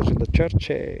for us in the church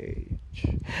age.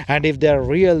 And if they are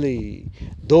really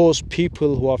those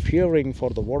people who are fearing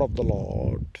for the word of the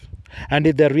Lord, and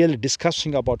if they're really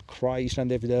discussing about Christ,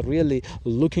 and if they're really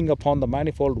looking upon the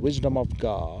manifold wisdom of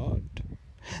God,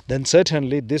 then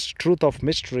certainly this truth of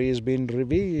mystery is being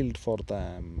revealed for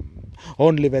them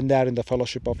only when they are in the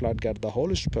fellowship of Lord God the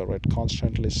Holy Spirit,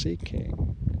 constantly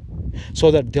seeking, so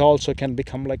that they also can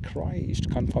become like Christ,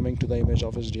 conforming to the image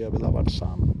of his dear beloved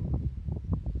Son.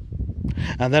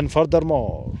 And then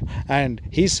furthermore, and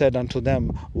he said unto them,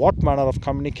 what manner of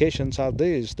communications are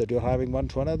these that you are having one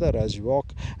to another as you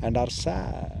walk and are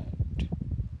sad?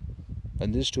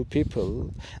 And these two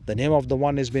people, the name of the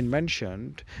one has been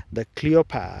mentioned, the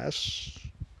CLEOPAS.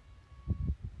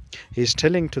 He is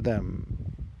telling to them,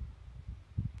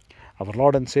 our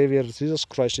Lord and Savior Jesus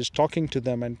Christ is talking to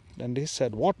them, and he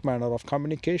said, what manner of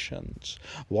communications?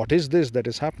 What is this that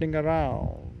is happening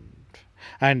around?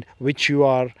 And which you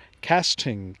are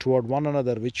casting toward one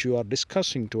another, which you are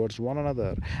discussing towards one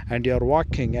another, and you are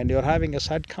walking, and you are having a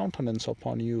sad countenance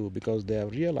upon you, because they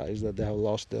have realized that they have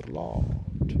lost their Lord.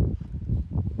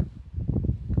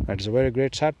 That is a very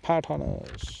great sad part on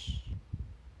us.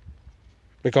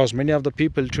 Because many of the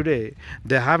people today,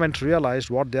 they haven't realized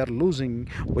what they are losing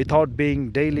without being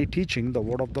daily teaching the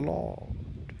word of the Lord.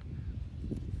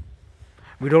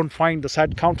 We don't find the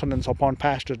sad countenance upon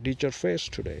pastor teacher face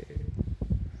today.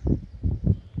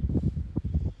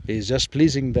 He is just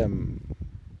pleasing them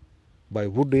by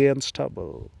wood and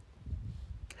stubble.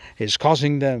 He is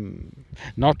causing them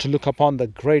not to look upon the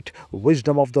great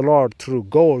wisdom of the Lord through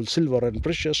gold, silver and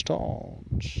precious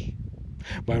stones.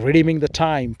 By redeeming the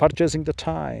time, purchasing the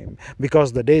time,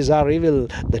 because the days are evil,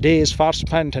 the day is far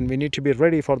spent, and we need to be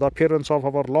ready for the appearance of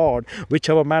our Lord,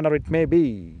 whichever manner it may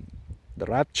be, the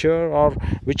rapture or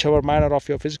whichever manner of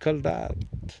your physical death.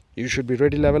 You should be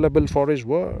readily available for His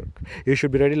work. You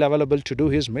should be readily available to do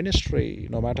His ministry,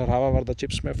 no matter however the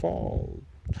chips may fall.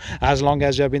 As long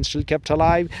as you have been still kept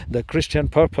alive, the Christian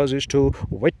purpose is to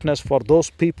witness for those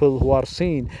people who are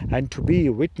seen, and to be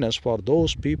witness for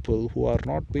those people who are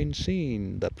not been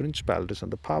seen, the principalities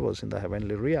and the powers in the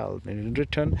heavenly realm, and in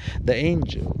return the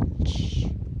angels.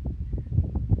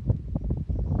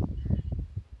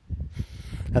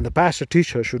 And the pastor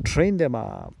teacher should train them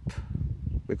up,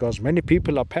 because many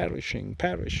people are perishing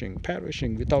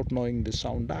without knowing the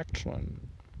sound doctrine,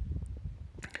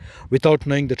 without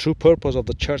knowing the true purpose of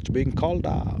the church being called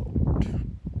out,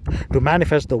 to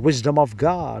manifest the wisdom of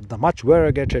God, the much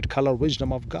variegated color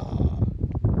wisdom of God.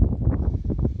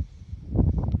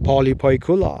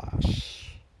 Polypoikulas.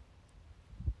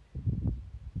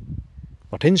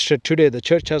 But instead today the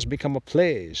church has become a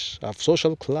place of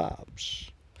social clubs.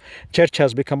 Church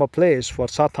has become a place for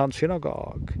Satan's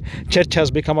synagogue. Church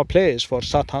has become a place for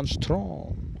Satan's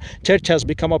throne. Church has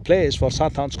become a place for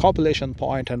Satan's copulation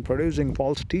point and producing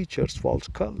false teachers, false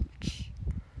cults,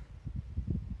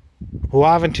 who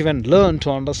haven't even learned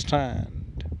to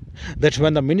understand that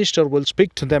when the minister will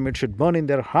speak to them, it should burn in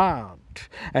their heart,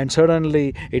 and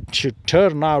suddenly it should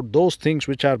turn out those things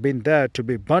which have been there to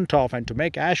be burnt off and to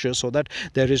make ashes, so that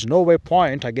there is no way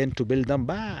point again to build them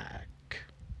back.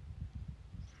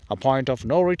 A point of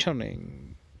no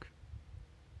returning.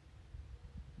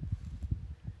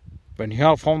 When you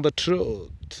have found the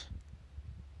truth,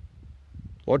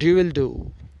 what you will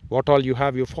do? What all you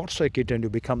have, you forsake it, and you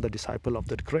become the disciple of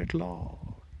that great Lord.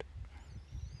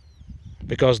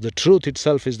 Because the truth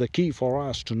itself is the key for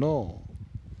us to know.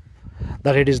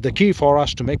 That it is the key for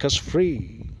us to make us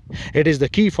free. It is the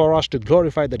key for us to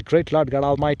glorify that great Lord God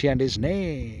Almighty and His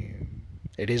name.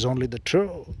 It is only the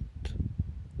truth.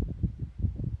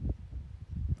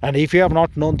 And if you have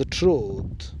not known the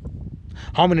truth,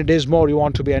 how many days more you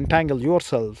want to be entangled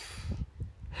yourself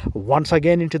once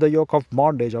again into the yoke of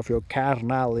bondage of your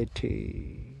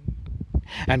carnality,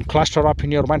 and cluster up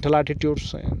in your mental attitude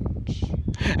sins,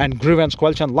 and grievance,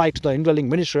 squelch, and light the indwelling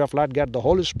ministry of Lord God the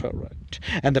Holy Spirit.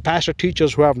 And the pastor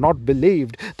teachers who have not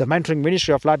believed the mentoring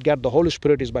ministry of Lord God the Holy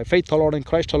Spirit is by faith alone in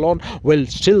Christ alone will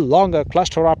still longer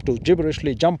cluster up to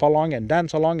gibberishly jump along and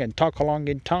dance along and talk along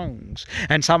in tongues.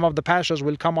 And some of the pastors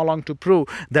will come along to prove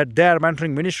that their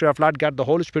mentoring ministry of Lord God the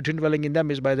Holy Spirit indwelling in them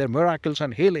is by their miracles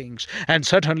and healings. And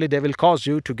certainly they will cause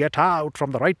you to get out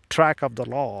from the right track of the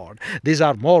Lord. These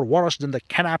are more worse than the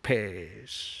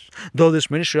canapes. Though this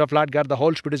ministry of Lord God the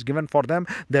Holy Spirit is given for them,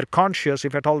 their conscience,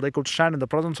 if at all they could stand in the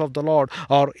presence of the Lord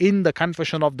or in the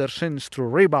confession of their sins through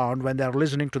rebound when they are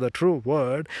listening to the true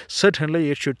word, certainly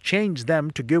it should change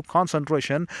them to give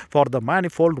concentration for the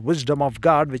manifold wisdom of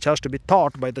God which has to be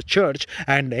taught by the church,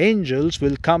 and angels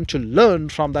will come to learn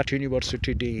from that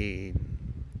university dean.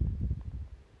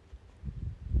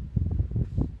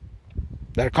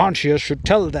 Their conscience should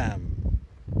tell them,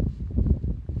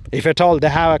 if at all they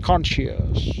have a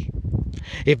conscience.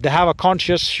 If they have a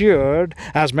conscience seared,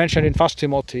 as mentioned in 1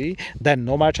 Timothy, then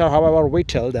no matter however we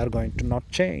tell, they are going to not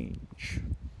change.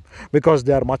 Because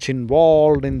they are much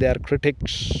involved in their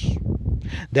critics.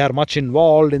 They are much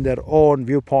involved in their own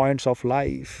viewpoints of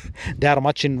life. They are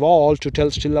much involved to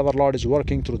tell still our Lord is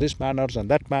working through this manners and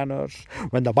that manners.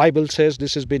 When the Bible says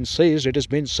this has been seized, it has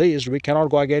been seized. We cannot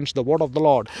go against the word of the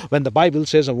Lord. When the Bible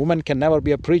says a woman can never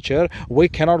be a preacher, we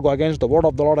cannot go against the word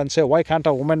of the Lord and say, why can't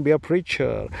a woman be a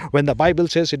preacher? When the Bible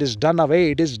says it is done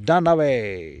away, it is done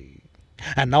away.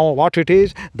 And now what it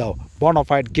is, the bona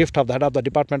fide gift of the head of the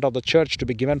department of the church to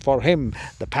be given for him,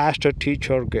 the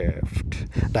pastor-teacher gift,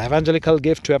 the evangelical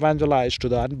gift to evangelize to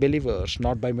the unbelievers,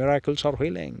 not by miracles or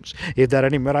healings. If there are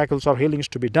any miracles or healings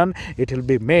to be done, it will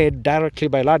be made directly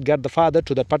by Lord God the Father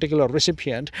to that particular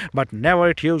recipient, but never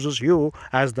it uses you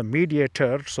as the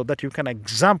mediator so that you can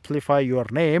exemplify your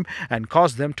name and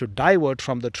cause them to divert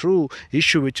from the true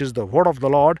issue, which is the word of the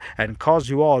Lord, and cause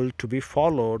you all to be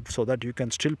followed so that you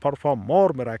can still perform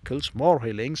more miracles, more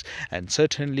healings, and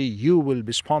certainly you will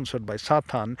be sponsored by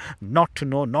Satan not to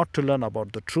know, not to learn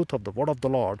about the truth of the word of the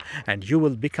Lord, and you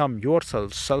will become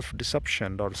yourself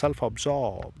self-deception or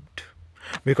self-absorbed.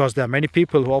 Because there are many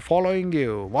people who are following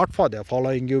you. What for? They are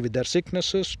following you with their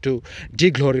sicknesses to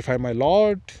de-glorify my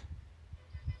Lord.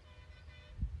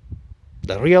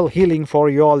 The real healing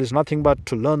for you all is nothing but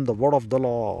to learn the word of the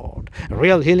Lord.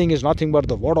 Real healing is nothing but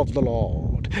the word of the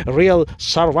Lord. Real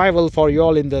survival for you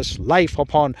all in this life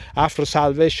upon after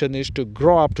salvation is to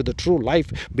grow up to the true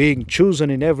life, being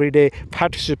chosen in everyday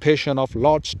participation of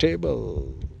Lord's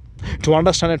table. To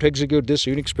understand and to execute this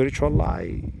unique spiritual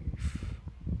life.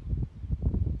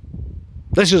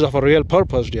 This is of a real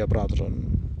purpose, dear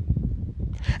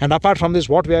brethren. And apart from this,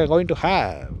 what we are going to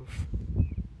have?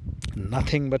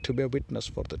 Nothing but to be a witness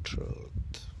for the truth.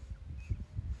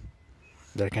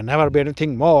 There can never be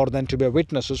anything more than to be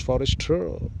witnesses for His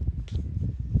truth.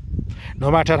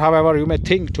 No matter however you may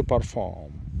think to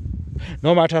perform,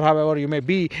 no matter however you may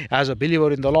be as a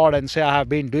believer in the Lord and say, I have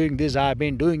been doing this, I have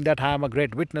been doing that, I am a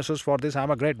great witnesses for this, I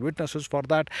am a great witnesses for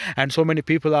that, and so many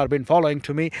people have been following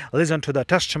to me, listen to the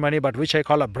testimony, but which I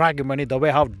call a bragimony, the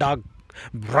way how dog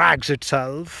brags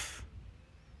itself.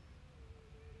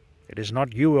 It is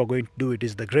not you who are going to do it,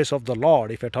 is the grace of the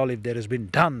Lord. If at all, if there has been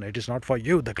done, it is not for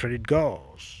you, the credit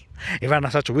goes. Even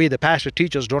as such, we, the pastor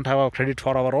teachers, don't have our credit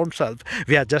for our own self.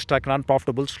 We are just like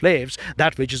unprofitable slaves.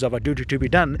 That which is our duty to be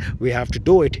done, we have to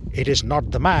do it. It is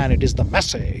not the man, it is the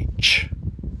message.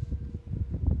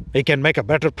 We can make a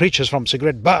better preachers from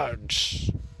cigarette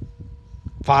birds.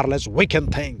 Far less we can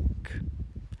think.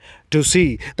 To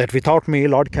see that without me,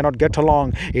 Lord cannot get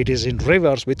along. It is in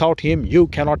reverse. Without Him, you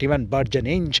cannot even budge an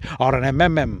inch or an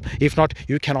mm. If not,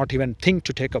 you cannot even think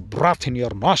to take a breath in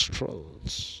your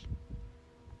nostrils.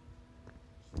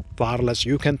 Far less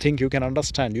you can think, you can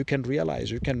understand, you can realize,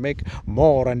 you can make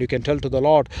more, and you can tell to the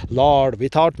Lord, Lord,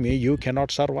 without me, you cannot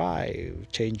survive.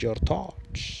 Change your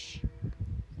thoughts.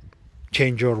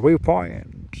 Change your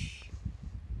viewpoints.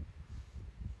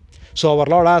 So our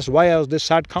Lord asked, why has this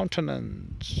sad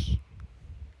countenance?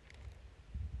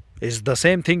 Is the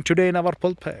same thing today in our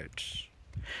pulpits.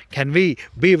 Can we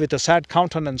be with a sad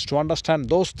countenance to understand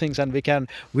those things, and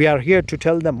we are here to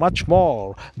tell them much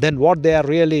more than what they are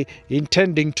really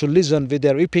intending to listen with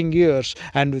their itching ears,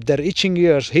 and with their itching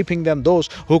ears heaping them those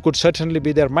who could certainly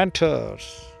be their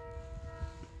mentors.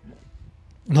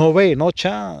 No way, no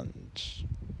chance.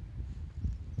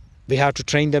 We have to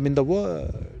train them in the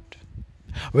Word.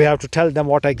 We have to tell them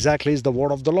what exactly is the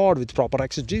word of the Lord with proper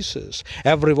exegesis.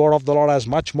 Every word of the Lord has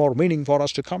much more meaning for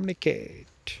us to communicate.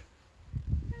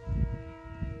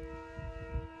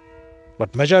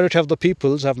 But majority of the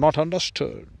peoples have not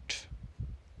understood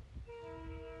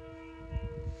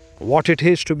what it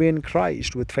is to be in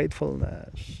Christ with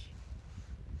faithfulness.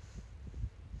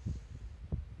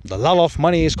 The love of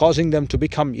money is causing them to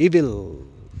become evil,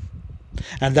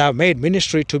 and they have made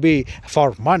ministry to be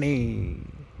for money.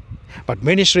 But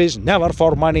ministry is never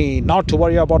for money. Not to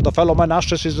worry about the fellow man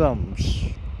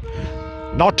ostracisms.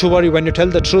 Not to worry when you tell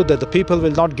the truth that the people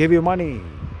will not give you money.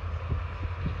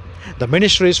 The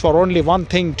ministry is for only one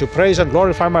thing, to praise and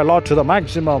glorify my Lord to the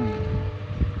maximum.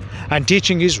 And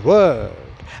teaching His word,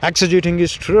 exegeting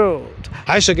His truth,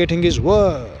 exegeting His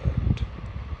word.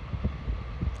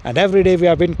 And every day we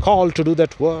have been called to do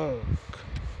that work.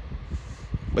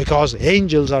 Because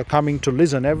angels are coming to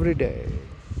listen every day.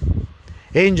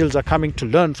 Angels are coming to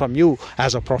learn from you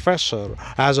as a professor.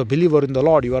 As a believer in the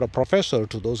Lord, you are a professor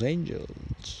to those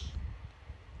angels.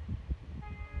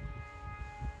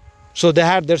 So they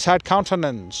had their sad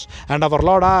countenance. And our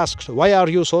Lord asked, why are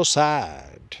you so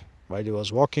sad? While He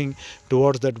was walking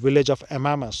towards that village of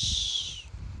Emmaus.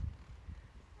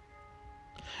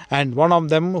 And one of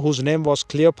them, whose name was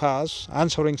CLEOPAS,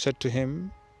 answering said to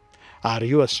Him, are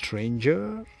you a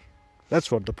stranger? That's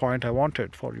what the point I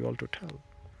wanted for you all to tell.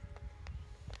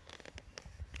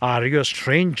 Are you a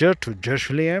stranger to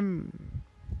Jerusalem?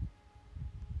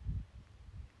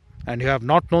 And you have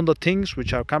not known the things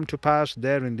which have come to pass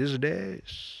there in these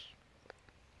days?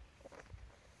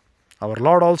 Our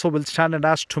Lord also will stand and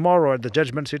ask tomorrow at the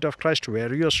judgment seat of Christ,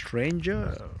 were you a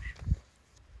stranger?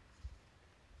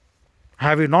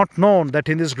 Have you not known that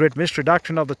in this great mystery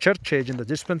doctrine of the church age, in the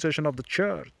dispensation of the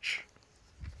church,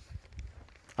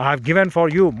 I have given for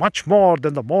you much more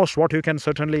than the most what you can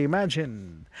certainly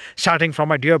imagine, starting from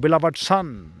my dear beloved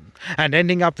Son, and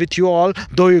ending up with you all,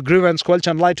 though you grieve and squelch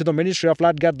and lie to the ministry of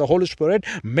Lord God the Holy Spirit,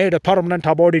 made a permanent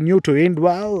abode in you to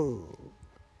indwell,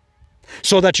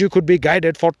 so that you could be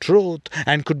guided for truth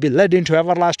and could be led into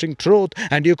everlasting truth,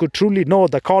 and you could truly know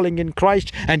the calling in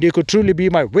Christ, and you could truly be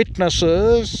my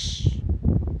witnesses.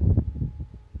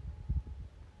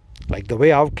 Like the way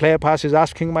how CLEOPAS is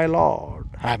asking my Lord,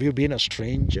 have you been a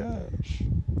stranger?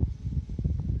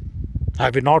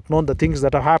 Have you not known the things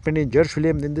that have happened in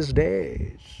Jerusalem in these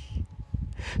days?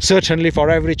 Certainly for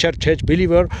every church age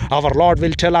believer, our Lord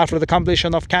will tell after the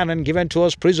completion of canon given to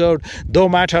us preserved, no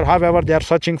matter however they are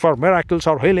searching for miracles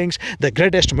or healings, the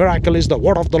greatest miracle is the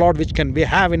word of the Lord, which can we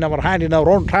have in our hand in our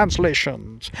own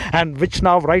translations, and which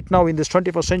now, right now in this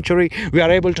 21st century, we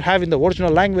are able to have in the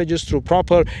original languages through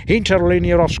proper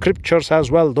interlinear of scriptures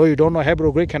as well. Though you don't know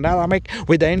Hebrew, Greek and Aramaic,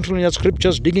 with the interlinear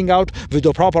scriptures digging out with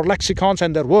the proper lexicons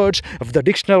and their words of the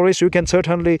dictionaries, you can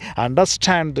certainly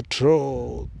understand the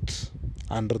truth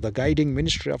under the guiding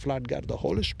ministry of Lord God, the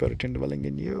Holy Spirit indwelling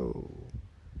in you.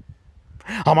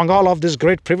 Among all of these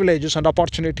great privileges and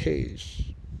opportunities,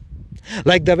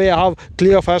 like the way how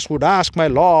CLEOPAS would ask my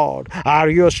Lord, are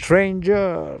you a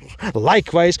stranger?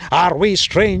 Likewise, are we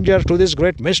strangers to this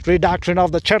great mystery doctrine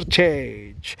of the church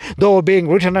age? Though being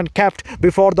written and kept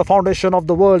before the foundation of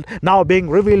the world, now being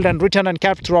revealed and written and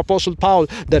kept through Apostle Paul,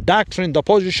 the doctrine, the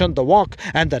position, the walk,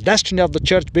 and the destiny of the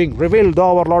church being revealed,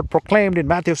 though our Lord proclaimed in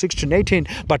Matthew 16:18,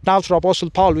 but now through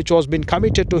Apostle Paul, which was being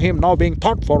committed to him, now being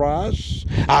taught for us.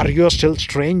 Are you still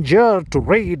stranger to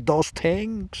read those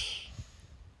things?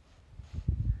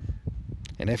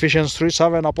 In Ephesians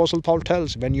 3:7, Apostle Paul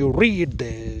tells, when you read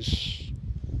this,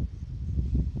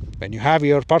 when you have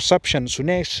your perception,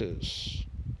 sunesis,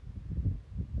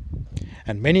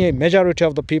 and majority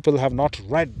of the people have not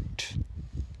read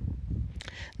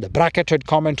the bracketed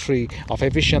commentary of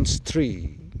Ephesians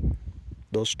 3,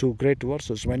 those two great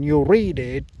verses, when you read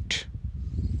it,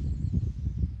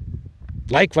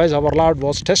 likewise our Lord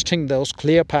was testing those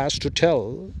CLEOPAS to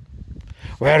tell,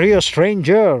 were you a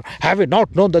stranger? Have you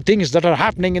not known the things that are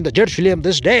happening in the Jerusalem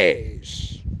these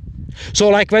days? So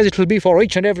likewise it will be for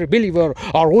each and every believer,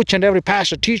 or each and every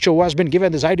pastor, teacher who has been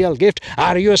given this ideal gift.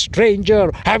 Are you a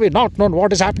stranger? Have you not known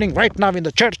what is happening right now in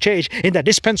the church age, in the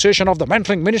dispensation of the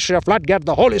mentoring ministry of Lord God,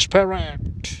 the Holy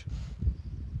Spirit?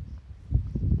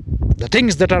 The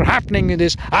things that are happening in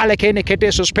this Alekene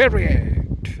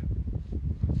period.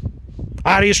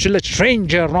 Are you still a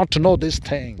stranger not to know these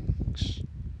things?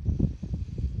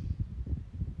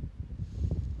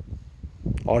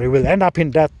 Or you will end up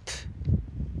in death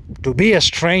to be a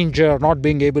stranger, not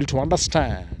being able to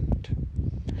understand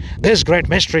this great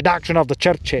mystery doctrine of the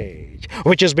church age,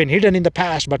 which has been hidden in the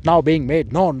past but now being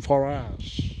made known for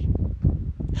us,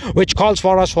 which calls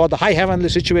for us for the high heavenly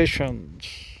situations,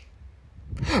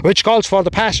 which calls for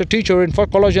the pastor teacher in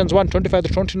Colossians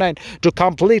 1:25-29 to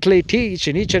completely teach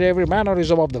in each and every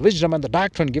mannerism of the wisdom and the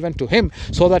doctrine given to him,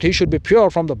 so that he should be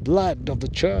pure from the blood of the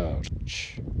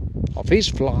church, of his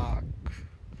flock.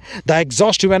 The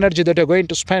exhaustive energy that you're going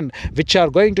to spend, which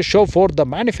are going to show forth the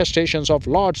manifestations of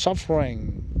Lord's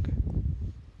suffering.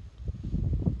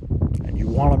 And you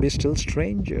want to be still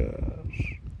strangers.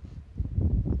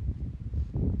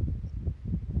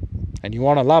 And you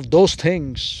want to love those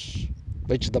things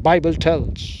which the Bible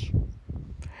tells.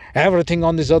 Everything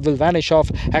on this earth will vanish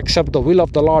off except the will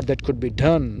of the Lord that could be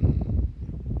done.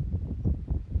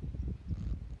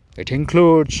 It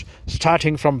includes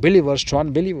starting from believers to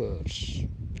unbelievers.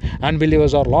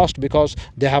 Unbelievers are lost because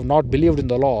they have not believed in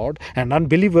the Lord, and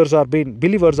believers are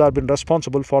been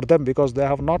responsible for them because they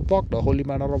have not walked a holy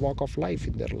manner or walk of life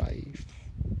in their life,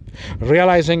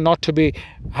 realizing not to be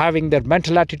having their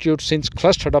mental attitude sins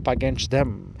clustered up against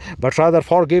them, but rather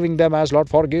forgiving them as Lord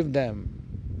forgive them.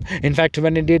 In fact,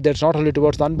 when indeed that's not only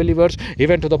towards the unbelievers,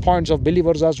 even to the points of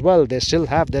believers as well, they still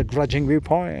have their grudging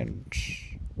viewpoints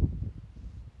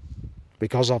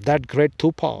because of that great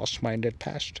thupas-minded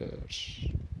pastors.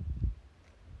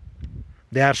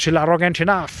 They are still arrogant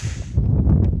enough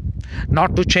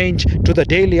not to change to the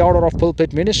daily order of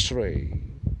pulpit ministry.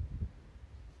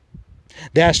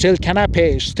 They are still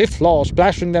canapes, stiff laws,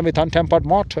 plastering them with untempered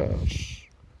mortars.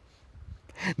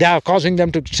 They are causing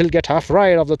them to still get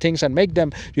afraid of the things and make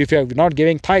them, if you are not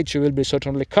giving tithes, you will be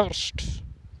certainly cursed.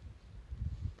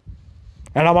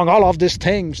 And among all of these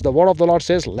things, the word of the Lord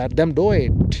says, let them do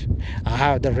it. I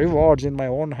have the rewards in my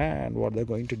own hand, what they're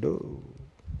going to do.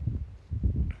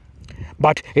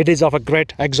 But it is of a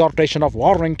great exhortation of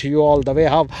warning to you all, the way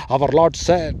how our Lord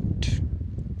said,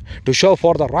 to show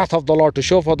for the wrath of the Lord, to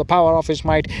show for the power of his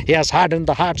might, he has hardened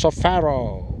the hearts of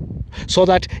Pharaoh. So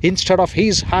that instead of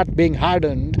his heart being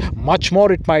hardened, much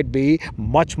more it might be,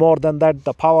 much more than that,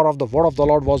 the power of the word of the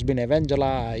Lord was being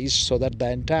evangelized, so that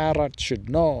the entire earth should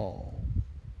know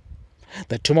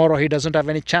that tomorrow he doesn't have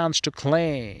any chance to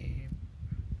claim.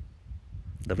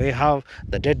 The way how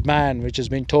the dead man, which has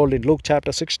been told in Luke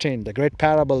chapter 16, the great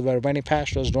parable where many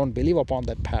pastors don't believe upon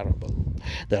that parable.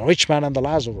 The rich man and the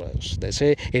Lazarus, they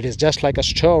say it is just like a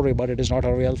story, but it is not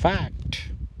a real fact.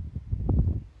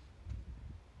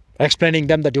 Explaining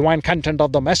them the divine content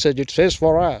of the message, it says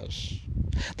for us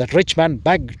that rich man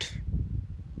begged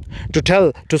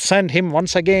to send him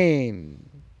once again,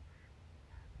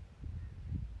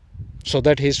 so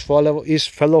that his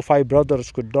fellow five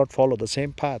brothers could not follow the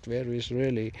same path where he is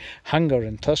really hunger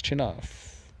and thirst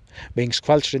enough, being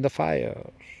squelched in the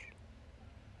fire.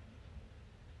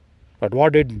 But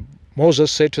what did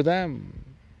Moses say to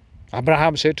them?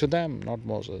 Abraham said to them, not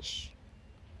Moses.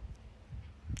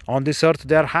 On this earth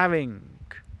they are having.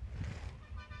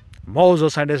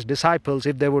 Moses and his disciples,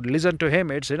 if they would listen to him,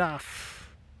 it's enough.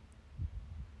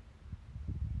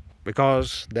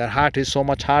 Because their heart is so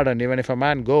much hardened, even if a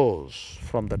man goes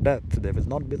from the death, they will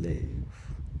not believe.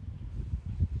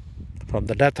 From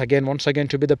the death again, once again,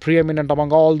 to be the preeminent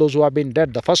among all those who have been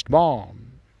dead, the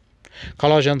firstborn.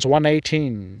 Colossians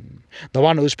 1:18, the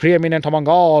one who is preeminent among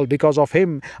all, because of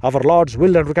him, our Lord's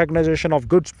will and recognition of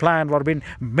God's plan were being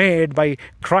made by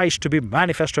Christ to be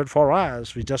manifested for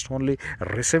us. We just only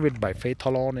receive it by faith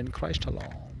alone in Christ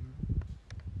alone.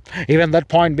 Even that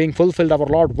point being fulfilled, our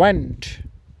Lord went.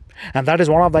 And that is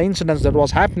one of the incidents that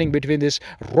was happening between this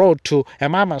road to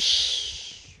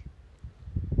Emmaus.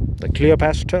 The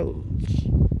CLEOPAS tells,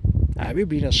 have you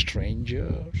been a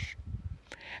stranger?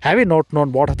 Have you not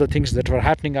known what are the things that were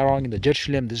happening around in the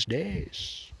Jerusalem these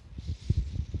days?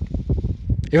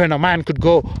 Even a man could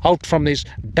go out from his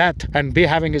death and be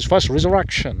having his first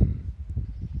resurrection,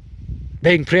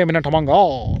 being preeminent among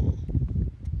all.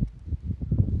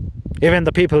 Even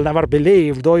the people never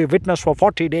believed, though he witnessed for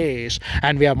 40 days,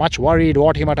 and we are much worried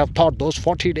what he might have thought those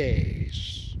 40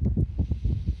 days.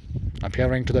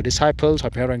 Appearing to the disciples,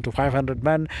 appearing to 500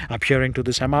 men, appearing to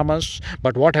this Emmaus,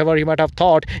 but whatever he might have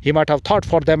thought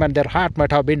for them, and their heart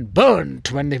might have been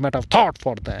burnt when he might have thought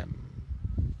for them.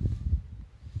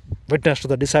 Witness to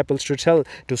the disciples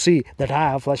to see that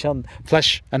I have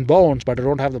flesh and bones, but I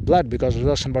don't have the blood, because the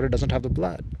resurrection body doesn't have the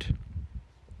blood.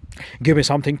 Give me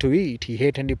something to eat. He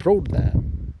ate and he proved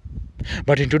them.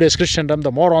 But in today's Christendom,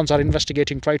 the morons are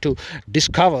investigating, try to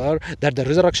discover that the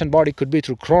resurrection body could be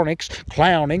through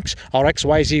cryonics or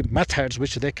XYZ methods,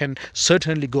 which they can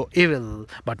certainly go evil,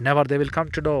 but never they will come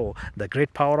to know the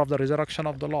great power of the resurrection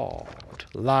of the Lord.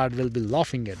 Lord will be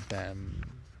laughing at them,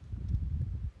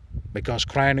 because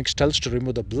cryonics tells to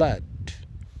remove the blood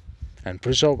and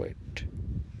preserve it.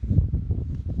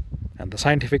 And the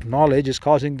scientific knowledge is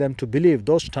causing them to believe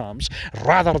those terms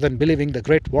rather than believing the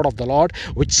great word of the Lord,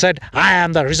 which said, I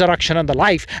am the resurrection and the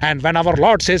life. And when our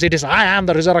Lord says it is I am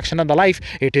the resurrection and the life,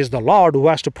 it is the Lord who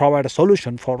has to provide a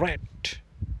solution for it.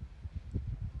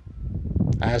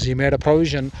 As he made a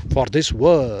provision for this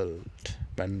world,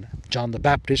 when John the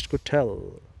Baptist could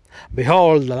tell,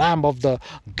 behold, the Lamb of the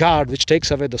God which takes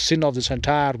away the sin of this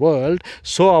entire world.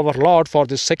 So our Lord, for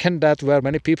this second death where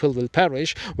many people will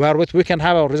perish, wherewith we can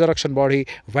have our resurrection body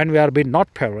when we are being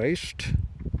not perished,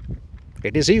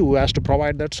 it is he who has to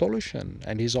provide that solution,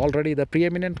 and he is already the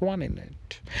preeminent one in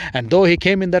it. And though he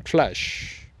came in that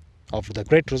flesh of the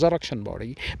great resurrection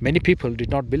body, many people did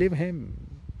not believe him.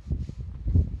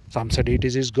 Some said it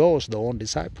is his ghost, the own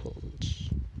disciples.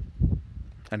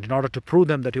 And in order to prove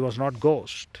them that he was not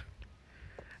ghost,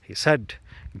 he said,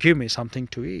 give me something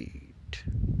to eat.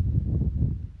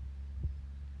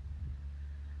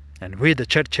 And we, the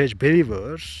church age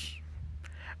believers,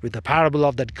 with the parable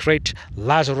of that great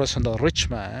Lazarus and the rich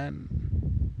man,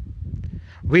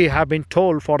 we have been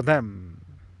told for them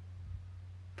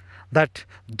that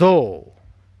though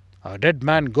a dead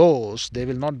man goes, they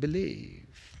will not believe,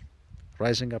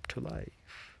 rising up to life.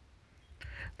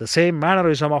 The same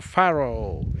mannerism of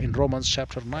Pharaoh in Romans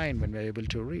chapter 9, when we are able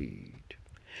to read.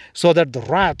 So that the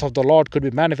wrath of the Lord could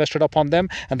be manifested upon them,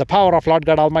 and the power of Lord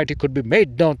God Almighty could be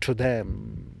made known to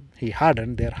them. He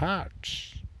hardened their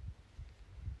hearts.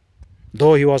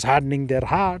 Though he was hardening their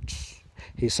hearts,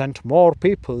 He sent more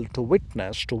people to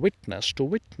witness, to witness, to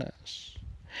witness.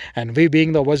 And we,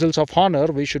 being the vessels of honor,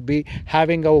 we should be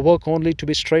having our work only to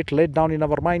be straight laid down in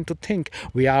our mind to think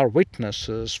we are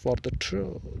witnesses for the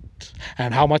truth.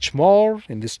 And how much more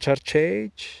in this church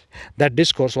age? That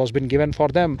discourse was been given for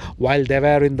them while they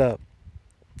were in the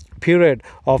period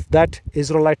of that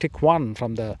Israelitic one,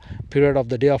 from the period of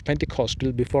the day of Pentecost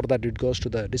till before that it goes to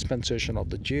the dispensation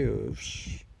of the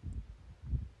Jews.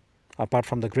 Apart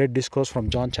from the great discourse from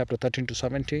John chapter 13 to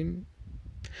 17,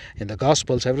 in the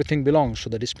Gospels everything belongs to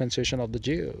the dispensation of the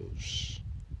Jews.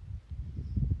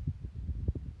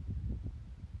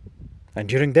 And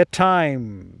during that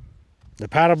time, the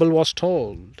parable was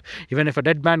told. Even if a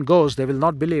dead man goes, they will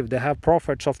not believe. They have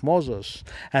prophets of Moses.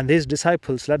 And these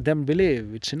disciples, let them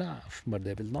believe. It's enough. But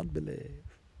they will not believe.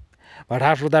 But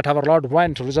after that our Lord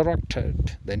went,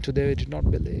 resurrected. Then too they did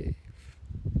not believe.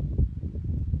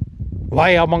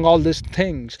 Why among all these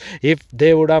things? If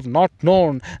they would have not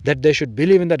known that they should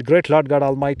believe in that great Lord God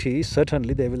Almighty,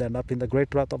 certainly they will end up in the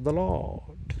great wrath of the Lord.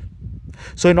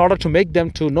 So in order to make them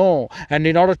to know, and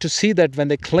in order to see that when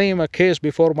they claim a case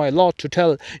before my Lord to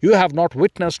tell, you have not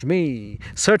witnessed me,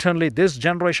 certainly this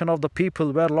generation of the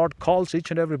people where Lord calls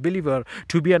each and every believer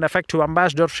to be an effective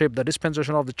ambassadorship, the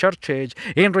dispensation of the church age,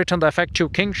 in return the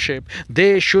effective kingship,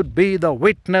 they should be the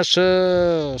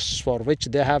witnesses for which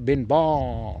they have been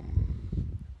born.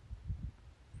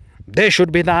 They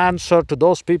should be the answer to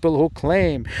those people who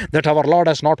claim that our Lord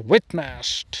has not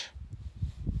witnessed.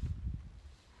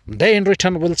 They in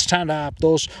return will stand up,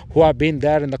 those who have been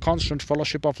there in the constant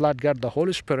fellowship of Lord God, the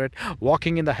Holy Spirit,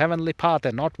 walking in the heavenly path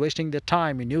and not wasting their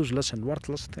time in useless and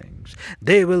worthless things.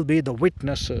 They will be the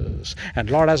witnesses, and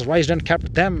Lord has raised and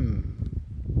kept them,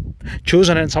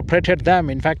 chosen and separated them.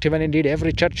 In fact, even indeed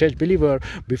every church age believer,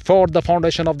 before the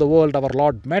foundation of the world, our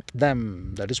Lord met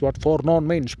them. That is what foreknown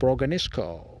means,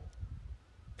 progenisko.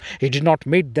 He did not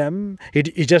meet them. He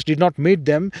just did not meet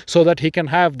them so that he can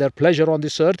have their pleasure on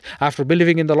this earth after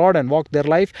believing in the Lord and walk their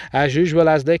life as usual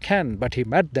as they can. But he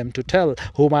met them to tell,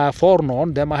 whom I have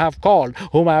foreknown, them I have called.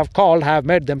 Whom I have called, I have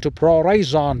made them to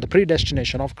prorizon, the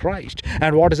predestination of Christ.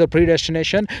 And what is the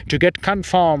predestination? To get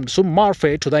conformed, sum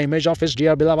morphe, to the image of his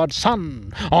dear beloved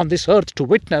Son on this earth, to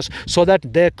witness, so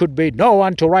that there could be no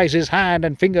one to raise his hand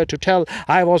and finger to tell,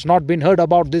 I was not been heard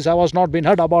about this, I was not been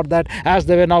heard about that, as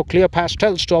they were now CLEOPAS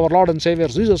tells to our Lord and Savior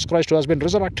Jesus Christ, who has been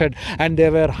resurrected, and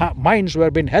their minds were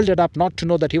being held up not to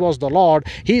know that he was the Lord.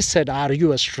 He said, are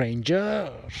you a stranger?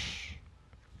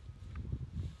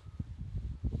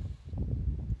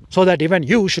 So that even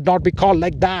you should not be called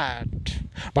like that.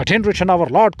 But in return our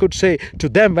Lord could say to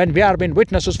them, when we are being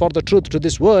witnesses for the truth to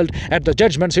this world at the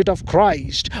judgment seat of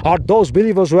Christ, are those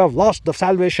believers who have lost the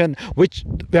salvation, which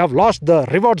we have lost the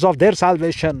rewards of their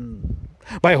salvation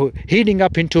by heading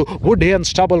up into wood, hay and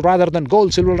stubble rather than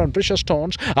gold, silver and precious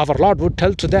stones, our Lord would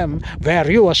tell to them,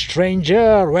 were you a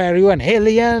stranger, were you an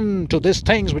alien to these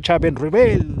things which have been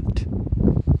revealed?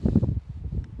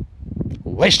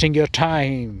 Wasting your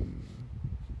time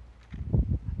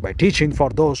by teaching for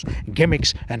those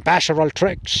gimmicks and pastoral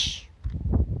tricks.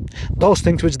 Those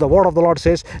things which the word of the Lord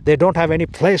says, they don't have any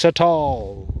place at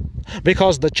all.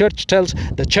 Because the church tells,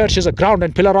 the church is a ground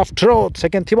and pillar of truth,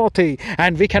 2 Timothy,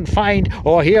 and we can find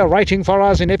over here writing for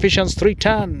us in Ephesians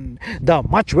 3:10, the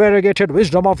much variegated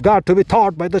wisdom of God to be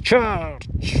taught by the church.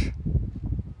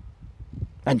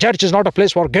 And church is not a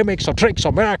place for gimmicks or tricks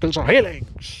or miracles or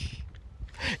healings.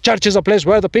 Church is a place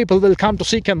where the people will come to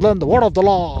seek and learn the word of the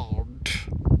Lord.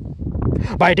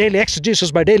 By daily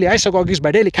exegesis, by daily isagogies,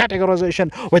 by daily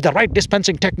categorization, with the right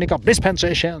dispensing technique of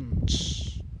dispensations.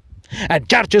 And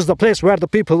church is the place where the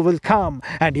people will come.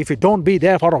 And if you don't be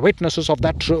there for witnesses of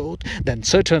that truth, then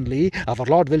certainly our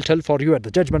Lord will tell for you at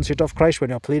the judgment seat of Christ when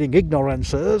you are pleading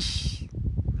ignorances.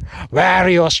 Were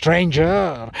you a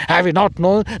stranger? Have you not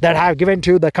known that I have given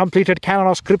to you the completed canon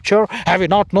of Scripture? Have you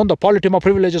not known the politeum of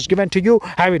privileges given to you?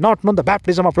 Have you not known the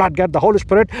baptism of Lord God, the Holy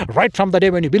Spirit, right from the day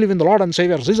when you believe in the Lord and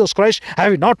Savior Jesus Christ?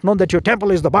 Have you not known that your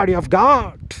temple is the body of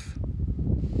God?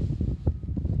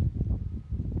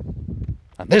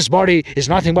 And this body is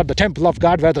nothing but the temple of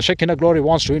God where the Shekinah glory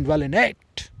wants to indwell in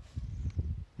it.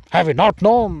 Have you not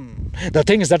known the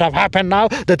things that have happened now,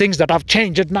 the things that have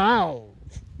changed now?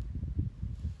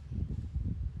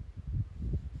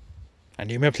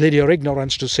 And you may plead your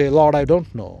ignorance to say, Lord, I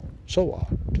don't know. So what?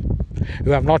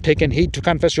 You have not taken heed to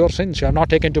confess your sins. You have not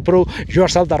taken to prove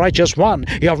yourself the righteous one.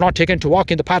 You have not taken to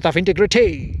walk in the path of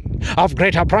integrity, of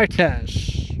great uprightness.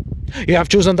 You have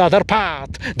chosen the other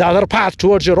path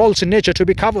towards your old sin nature to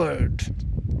be covered,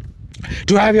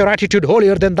 to have your attitude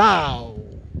holier than thou.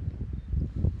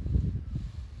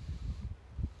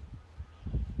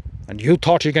 And you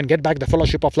thought you can get back the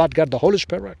fellowship of Lord God, the Holy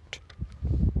Spirit,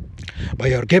 by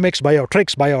your gimmicks, by your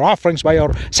tricks, by your offerings, by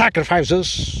your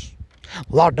sacrifices.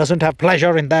 Lord doesn't have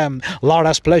pleasure in them. Lord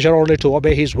has pleasure only to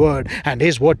obey His word. And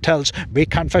His word tells, be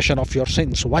confession of your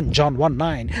sins. 1 John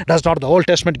 1:9. Does not the Old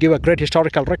Testament give a great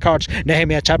historical records?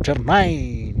 Nehemiah chapter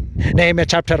 9. Nehemiah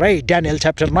chapter 8. Daniel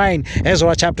chapter 9.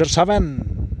 Ezra chapter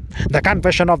 7. The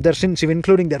confession of their sins, even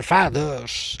including their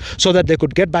fathers, so that they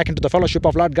could get back into the fellowship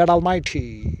of Lord God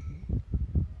Almighty.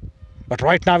 But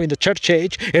right now in the church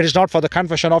age, it is not for the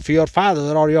confession of your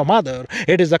father or your mother.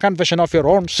 It is the confession of your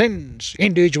own sins,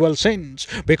 individual sins,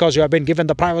 because you have been given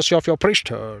the privacy of your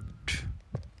priesthood.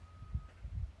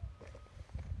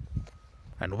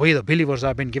 And we the believers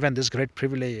have been given this great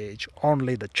privilege,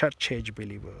 only the church age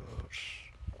believers.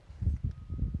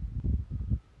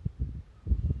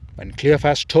 When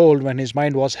CLEOPAS told when his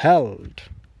mind was held,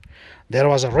 there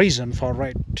was a reason for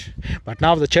it. But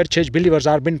now the church age believers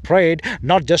are being prayed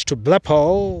not just to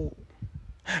blepo,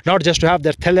 not just to have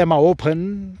their telema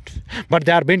opened, but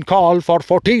they are being called for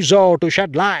photizo, to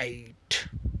shed light.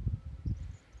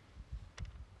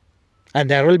 And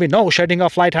there will be no shedding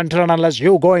of light until and unless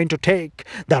you go in to take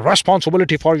the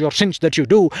responsibility for your sins that you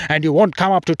do, and you won't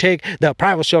come up to take the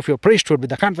privacy of your priesthood with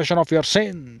the confession of your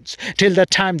sins. Till that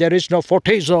time there is no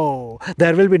photizo.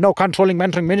 There will be no controlling,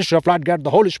 mentoring ministry of Lord God,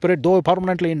 the Holy Spirit, though He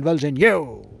permanently indwells in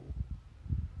you.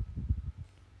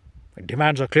 It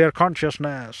demands a clear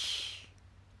consciousness.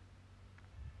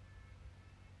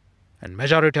 And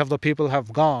majority of the people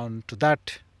have gone to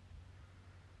that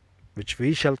which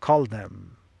we shall call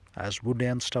them as wood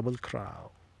and stubble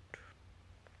crowd.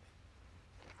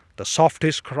 The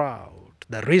softest crowd,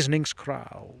 the reasonings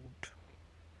crowd.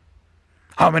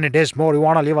 How many days more you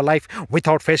want to live a life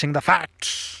without facing the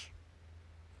facts?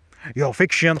 Your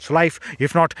fiction's life,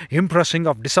 if not impressing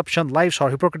of deception lives or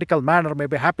hypocritical manner, may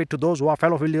be happy to those who are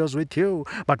fellow believers with you,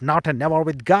 but not and never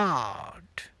with God.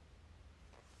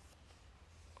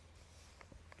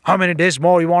 How many days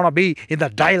more you want to be in the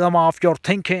dilemma of your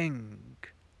thinking?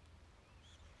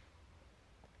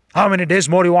 How many days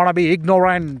more you want to be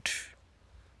ignorant?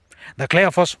 The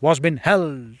CLEOPAS was being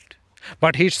held,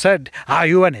 but he said, are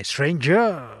you a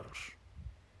stranger?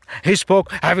 He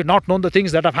spoke, have you not known the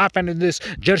things that have happened in this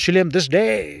Jerusalem these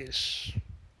days?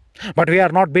 But we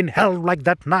are not being held like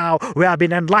that now. We have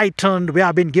been enlightened. We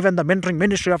have been given the mentoring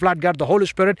ministry of Lord God, the Holy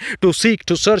Spirit, to seek,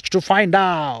 to search, to find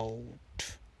out.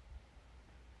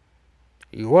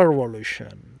 Your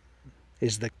evolution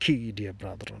is the key, dear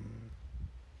brethren.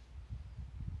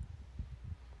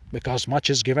 Because much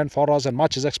is given for us and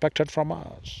much is expected from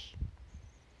us.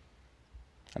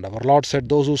 And our Lord said,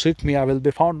 those who seek me, I will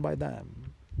be found by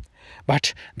them.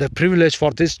 But the privilege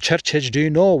for this church age, do you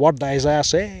know what the Isaiah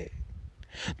say?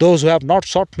 Those who have not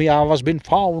sought me, I was been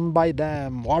found by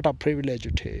them. What a privilege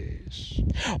it is.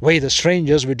 We the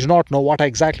strangers, we do not know what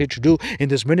exactly to do in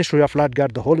this ministry of Lord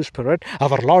God, the Holy Spirit.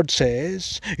 Our Lord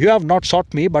says, you have not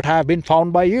sought me, but I have been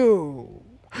found by you.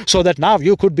 So that now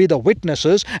you could be the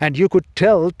witnesses and you could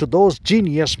tell to those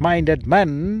genius-minded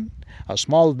men, a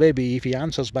small baby, if he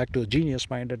answers back to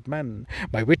genius-minded men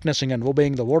by witnessing and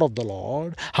obeying the word of the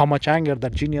Lord, how much anger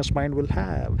that genius mind will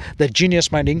have. That genius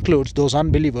mind includes those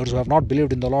unbelievers who have not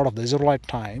believed in the Lord of the Israelite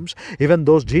times. Even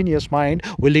those genius mind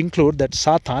will include that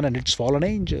Satan and its fallen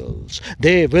angels.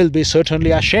 They will be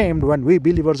certainly ashamed when we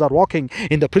believers are walking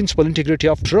in the principal integrity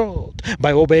of truth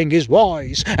by obeying His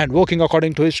voice and walking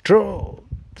according to His truth.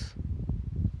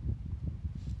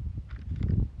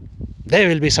 They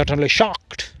will be certainly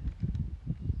shocked,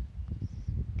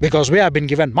 because we have been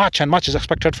given much and much is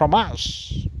expected from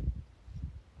us.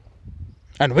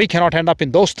 And we cannot end up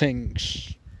in those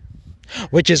things,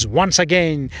 which is once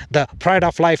again the pride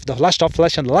of life, the lust of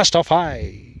flesh and the lust of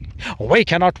eye. We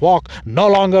cannot walk no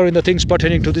longer in the things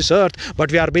pertaining to this earth,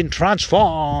 but we are being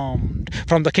transformed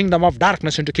from the kingdom of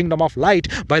darkness into kingdom of light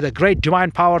by the great divine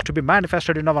power to be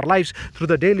manifested in our lives through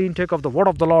the daily intake of the word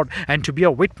of the Lord, and to be a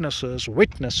witnesses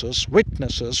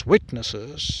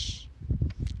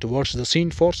towards the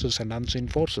seen forces and unseen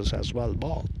forces as well,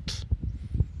 both.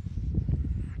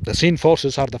 The seen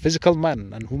forces are the physical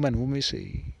men and women whom we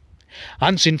see.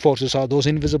 Unseen forces are those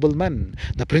invisible men,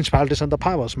 the principalities and the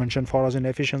powers mentioned for us in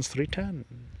Ephesians 3:10.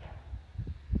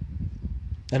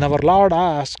 And our Lord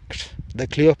asked the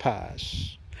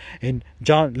CLEOPAS in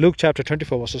Luke chapter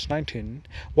 24 verses 19,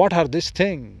 what are these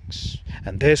things?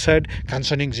 And they said,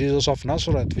 concerning Jesus of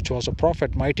Nazareth, which was a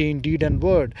prophet, mighty in deed and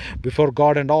word, before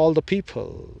God and all the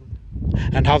people,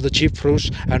 and how the chief priests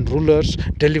and rulers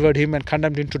delivered him and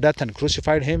condemned him to death and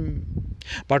crucified him.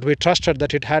 But we trusted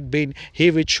that it had been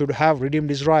he which should have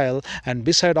redeemed Israel, and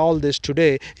beside all this,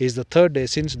 today is the third day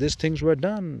since these things were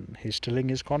done. He's telling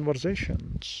his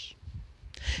conversations.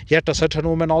 Yet a certain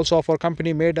woman also of our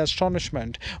company made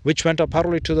astonishment, which went up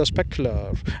early to the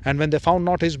sepulchre, and when they found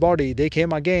not his body, they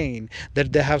came again,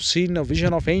 that they have seen a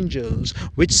vision of angels,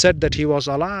 which said that he was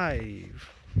alive.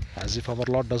 As if our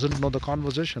Lord doesn't know the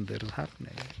conversation that is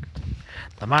happening.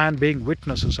 The man being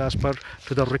witnesses as per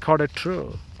to the recorded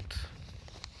truth.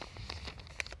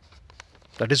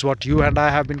 That is what you and I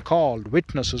have been called,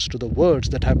 witnesses to the words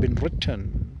that have been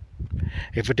written.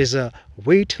 If it is a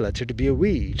wheat, let it be a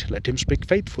wheat. Let him speak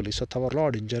faithfully, saith our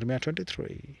Lord in Jeremiah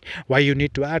 23. Why you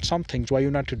need to add some things, why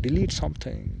you need to delete some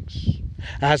things.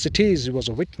 As it is, it was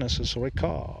a witness's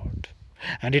record.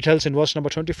 And he tells in verse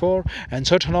number 24, and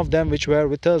certain of them which were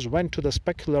with us went to the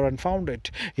sepulchre and found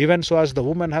it, even so as the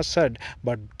woman has said,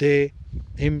 but they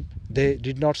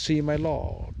did not see my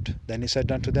Lord. Then he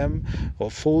said unto them, O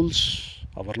fools,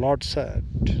 our Lord said,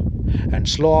 and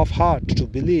slow of heart to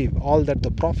believe all that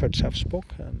the prophets have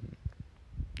spoken.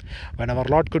 When our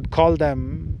Lord could call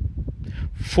them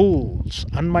fools,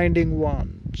 unminding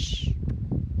ones,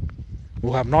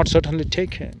 who have not certainly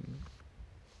taken,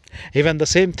 even the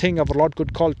same thing our Lord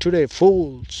could call today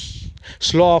fools,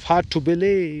 slow of heart to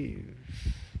believe,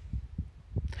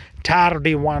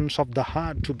 tardy ones of the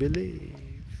heart to believe.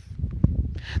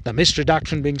 The mystery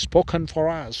doctrine being spoken for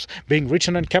us, being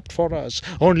written and kept for us,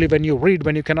 only when you read,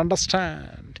 when you can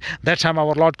understand. That time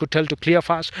our Lord could tell to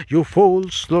CLEOPAS, you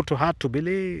fools, slow to heart to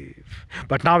believe.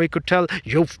 But now he could tell,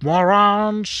 you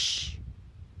morons,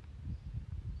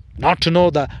 not to know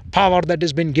the power that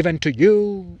has been given to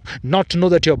you, not to know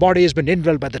that your body has been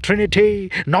indwelt by the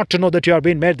Trinity, not to know that you have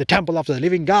been made the temple of the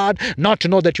living God, not to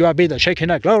know that you have been the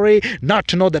Shekinah glory, not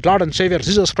to know that Lord and Savior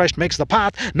Jesus Christ makes the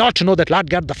path, not to know that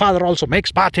Lord God the Father also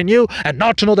makes path in you, and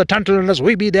not to know that until unless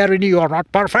we be there in you, you are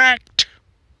not perfect.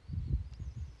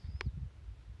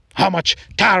 How much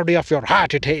tardy of your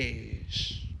heart it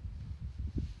is.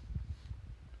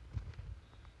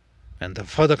 And the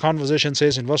further conversation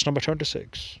says in verse number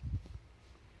 26,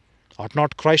 ought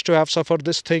not Christ to have suffered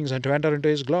these things and to enter into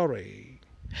his glory?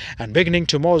 And beginning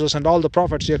to Moses and all the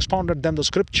prophets, he expounded them the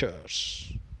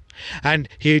scriptures. And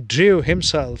he drew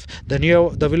himself, the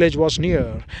village was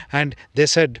near, and they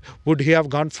said, would he have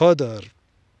gone further?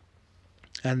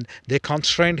 And they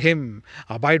constrained him,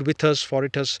 abide with us, for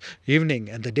it is evening,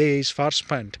 and the day is far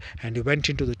spent. And he went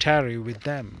into the tarry with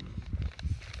them.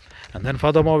 And then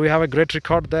furthermore, we have a great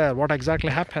record there. What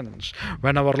exactly happens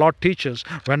when our Lord teaches,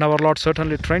 when our Lord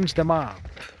certainly trains them up?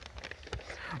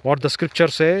 What the scripture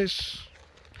says,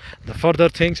 the further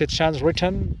things it stands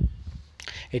written.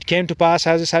 It came to pass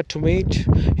as he sat to meat,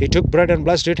 he took bread and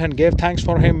blessed it and gave thanks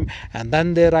for him. And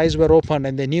then their eyes were opened,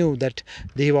 and they knew that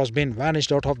he was being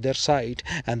vanished out of their sight.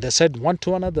 And they said one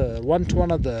to another,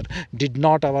 did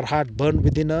not our heart burn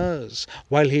within us,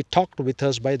 while he talked with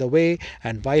us by the way,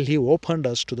 and while he opened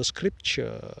us to the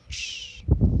scriptures?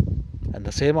 And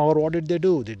the same hour, what did they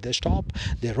do? Did they stop?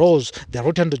 They rose, they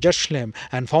returned to Jerusalem,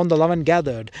 and found the 11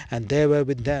 gathered, and they were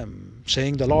with them,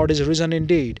 saying, the Lord is risen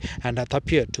indeed, and hath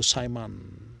appeared to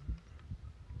Simon.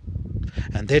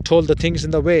 And they told the things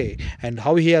in the way, and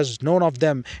how he has known of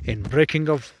them in breaking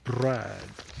of bread.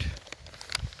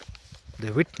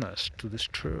 They witnessed to this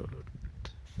truth.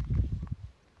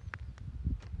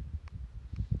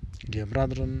 Dear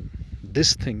brethren,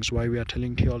 these things why we are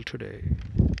telling to you all today.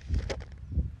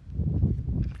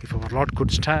 If our Lord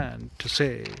could stand to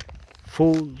say,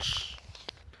 fools,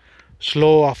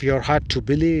 slow of your heart to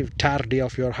believe, tardy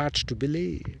of your hearts to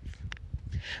believe,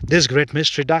 this great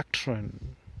mystery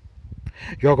doctrine,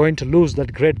 you are going to lose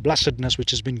that great blessedness which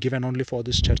has been given only for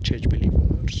this church age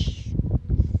believers.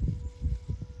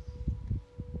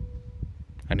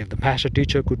 And if the pastor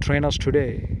teacher could train us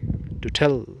today to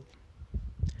tell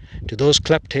to those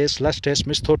kleptes, lestes,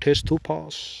 misthotes,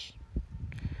 thupas,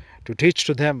 to teach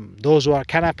to them, those who are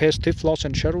canapes, tiflos,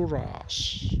 and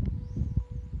cheruras,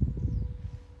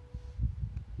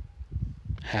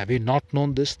 have you not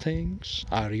known these things?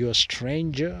 Are you a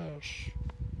stranger?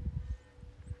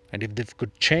 And if they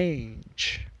could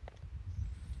change,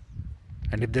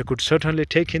 and if they could certainly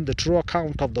take in the true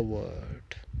account of the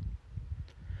word,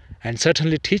 and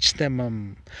certainly teach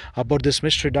them about this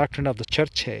mystery doctrine of the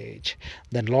church age,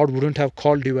 then Lord wouldn't have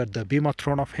called you at the bema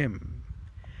throne of him.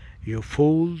 You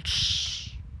fools,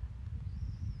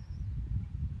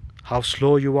 how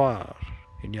slow you are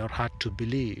in your heart to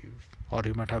believe, or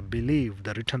you might have believed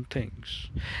the written things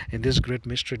in this great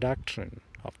mystery doctrine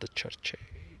of the church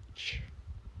age.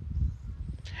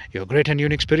 Your great and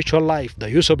unique spiritual life, the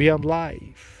use of beyond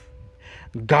life,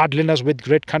 godliness with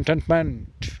great contentment,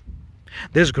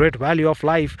 this great value of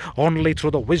life only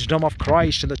through the wisdom of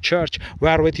Christ in the church,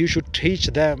 wherewith you should teach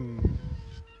them,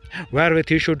 wherewith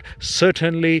you should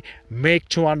certainly make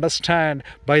to understand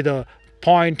by the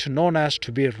point known as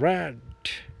to be read,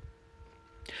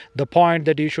 the point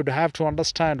that you should have to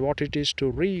understand what it is to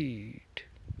read.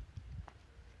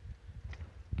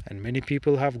 And many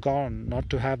people have gone not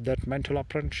to have that mental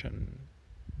apprehension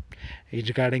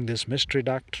regarding this mystery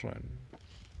doctrine,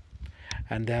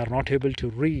 and they are not able to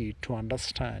read, to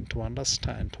understand.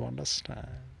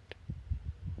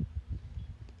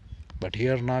 But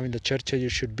here now in the church age, it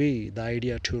should be the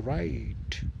idea to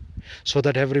write, so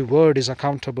that every word is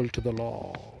accountable to the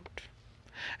Lord.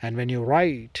 And when you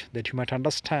write, that you might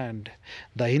understand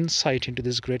the insight into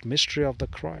this great mystery of the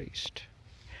Christ,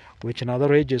 which in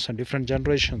other ages and different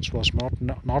generations was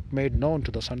not made known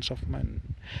to the sons of men.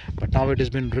 But now it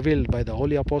has been revealed by the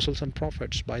holy apostles and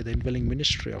prophets, by the indwelling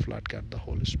ministry of Lord God, the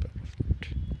Holy Spirit.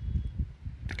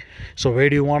 So where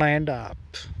do you want to end up?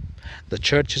 The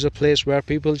church is a place where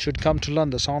people should come to learn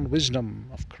the sound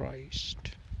wisdom of Christ.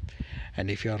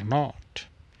 And if you are not,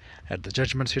 at the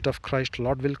judgment seat of Christ,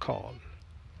 Lord will call,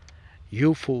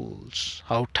 "You fools,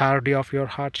 how tardy of your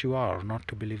heart you are not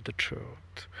to believe the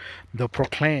truth," though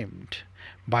proclaimed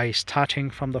by starting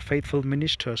from the faithful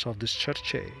ministers of this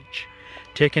church age,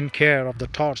 taken care of the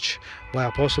torch by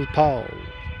Apostle Paul,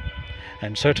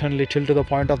 and certainly till to the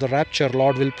point of the rapture,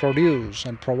 Lord will produce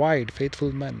and provide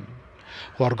faithful men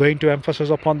who are going to emphasize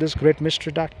upon this great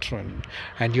mystery doctrine,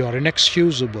 and you are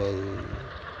inexcusable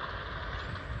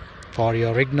for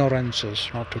your ignorances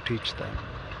not to teach them,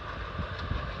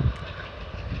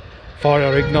 for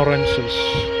your ignorances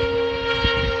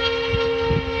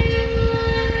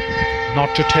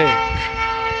not to take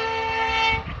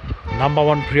number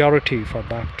one priority for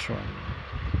doctrine,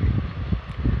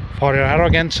 for your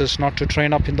arrogances not to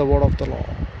train up in the word of the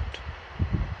Lord.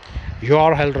 You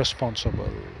are held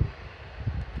responsible.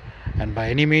 And by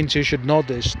any means you should know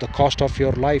this, the cost of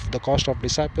your life, the cost of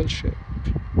discipleship.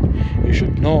 You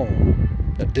should know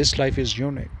that this life is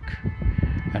unique.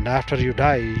 And after you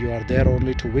die, you are there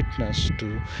only to witness,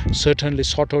 to certainly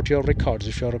sort out your records.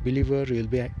 If you are a believer, you will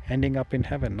be ending up in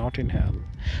heaven, not in hell.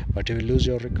 But you will lose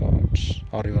your records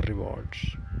or your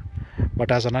rewards.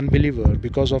 But as an unbeliever,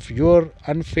 because of your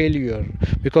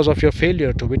because of your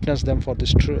failure to witness them for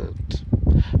this truth,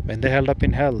 when they held up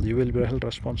in hell, you will be held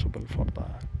responsible for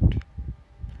that.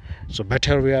 So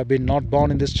better we have been not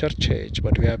born in this church age,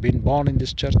 but we have been born in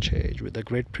this church age with the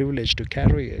great privilege to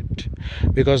carry it.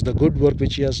 Because the good work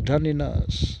which He has done in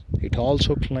us, it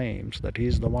also claims that He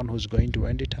is the one who is going to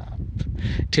end it up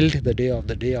till the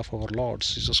day of our Lord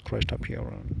Jesus Christ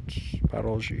appearance,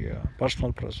 parousia,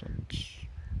 personal presence.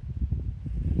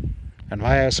 And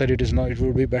why I said it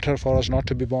would be better for us not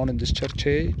to be born in this church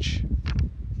age?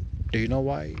 Do you know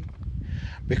why?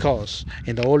 Because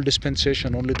in the old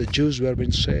dispensation only the Jews were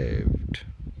being saved,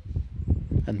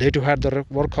 and they too had the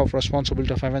work of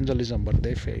responsibility of evangelism, but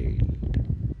they failed,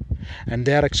 and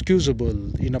they are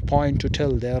excusable in a point to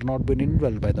tell they are not been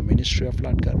indwelled by the ministry of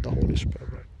Lord God, the Holy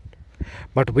Spirit.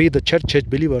 But we, the church age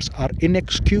believers, are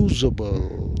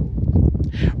inexcusable.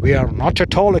 We are not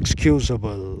at all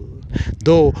excusable.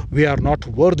 Though we are not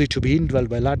worthy to be indwelled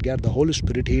by Lord God, the Holy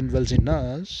Spirit, He indwells in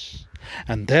us.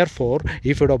 And therefore,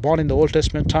 if you would have born in the Old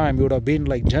Testament time, you would have been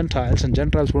like Gentiles, and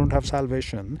Gentiles wouldn't have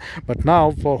salvation. But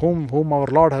now, for whom our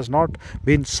Lord has not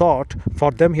been sought, for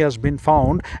them He has been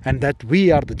found, and that we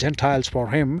are the Gentiles for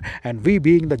Him, and we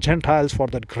being the Gentiles for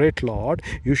that great Lord,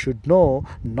 you should know,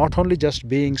 not only just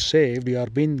being saved, you are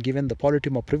being given the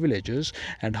politeum of privileges,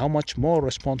 and how much more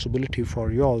responsibility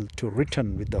for you all to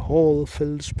return with the whole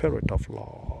filled Spirit of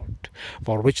Lord,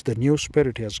 for which the new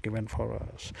Spirit He has given for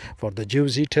us. For the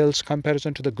Jews He tells,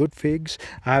 comparison to the good figs,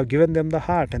 I have given them the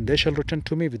heart, and they shall return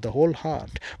to me with the whole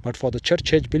heart. But for the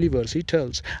church age believers, He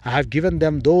tells, I have given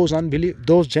them those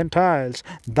Gentiles,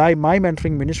 my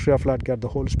mentoring ministry of Lord God, the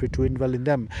Holy Spirit, to indwell in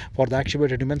them, for the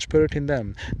activated human spirit in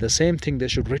them. The same thing they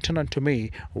should return unto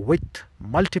me with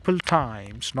multiple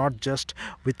times, not just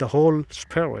with the whole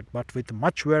Spirit, but with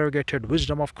much variegated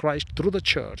wisdom of Christ through the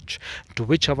church, to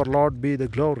which our Lord be the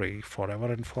glory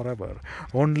forever and forever.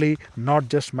 Only not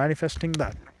just manifesting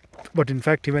that, but in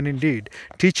fact even indeed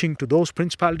teaching to those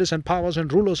principalities and powers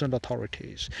and rulers and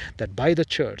authorities, that by the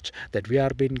church that we are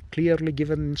being clearly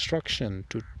given instruction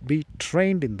to be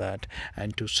trained in that,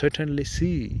 and to certainly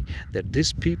see that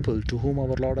these people to whom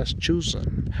our Lord has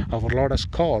chosen, our Lord has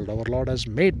called, our Lord has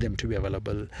made them to be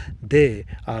available, they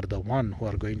are the one who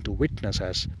are going to witness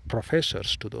as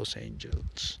professors to those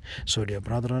angels. So dear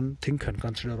brethren, think and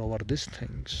consider over these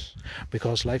things,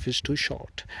 because life is too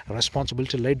short. A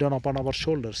responsibility laid down upon our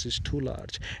shoulders is is too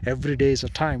large. Every day is a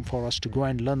time for us to go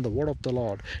and learn the word of the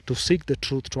Lord, to seek the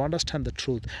truth, to understand the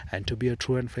truth, and to be a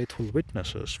true and faithful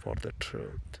witnesses for the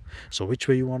truth. So which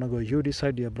way you want to go, you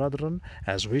decide, dear brethren,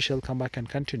 as we shall come back and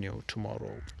continue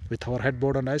tomorrow. With our head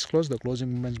bowed and eyes closed, the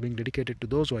closing moments being dedicated to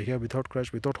those who are here without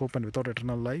Christ, without hope, and without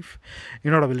eternal life.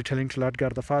 Inaudibly telling to Lord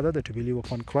God the Father that you believe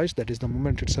upon Christ, that is the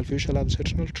moment itself you shall have this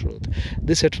eternal truth.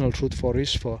 This eternal truth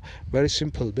is for very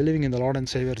simple, believing in the Lord and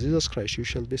Savior Jesus Christ, you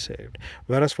shall be saved.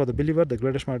 Whereas for the believer, the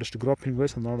greatest matter is to grow up in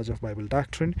grace and knowledge of Bible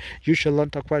doctrine. You shall learn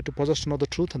to acquire, to possess, to know the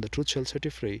truth, and the truth shall set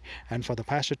you free. And for the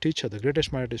pastor teacher, the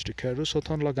greatest matter is to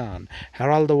kerusothon lagan,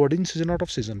 herald the word in season, out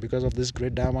of season, because of this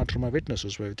great diamatrum of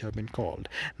witnesses where you have been called.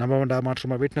 Number one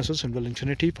diamatrum of witnesses, indwelling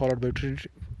Trinity, followed by Trinity,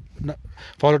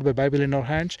 followed by Bible in our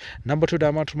hands. Number two,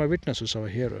 diamatrum of witnesses, our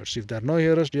hearers. If there are no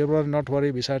hearers, dear brother, not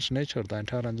worry. Besides nature, the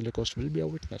entire angelic host will be our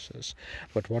witnesses.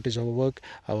 But what is our work?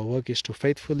 Our work is to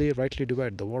faithfully, rightly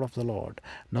divide the word of the Lord.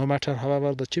 No matter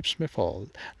however the chips may fall,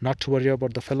 not to worry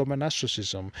about the fellow man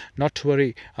ostracism, not to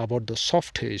worry about the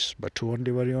softies, but to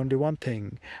only worry only one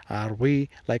thing. Are we,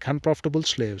 like unprofitable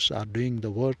slaves, are doing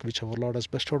the work which our Lord has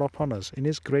bestowed upon us in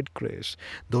His great grace?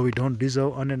 Though we don't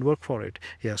deserve, earn, and work for it,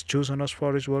 He has chosen us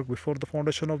for His work before the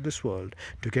foundation of this world,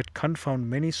 to get confound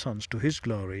many sons to His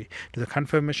glory, to the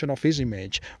confirmation of His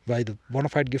image, by the bona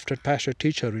fide gifted pastor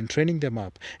teacher, in training them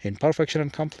up in perfection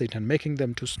and complete, and making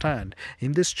them to stand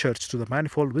in this church to the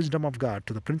manifold wisdom of God,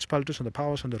 to the principalities and the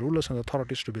powers and the rulers and the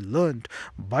authorities to be learnt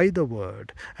by the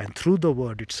word and through the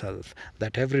word itself,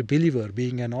 that every believer,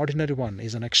 being an ordinary one,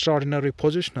 is an extraordinary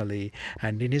positionally,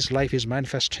 and in his life is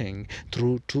manifesting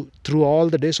through all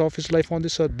the days of his life on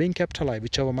this earth, being kept alive,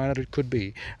 whichever manner it could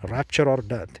be, rapture or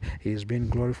death, he is been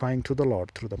glorifying to the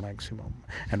Lord through the maximum.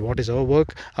 And what is our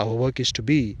work? Our work is to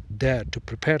be there to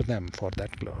prepare them for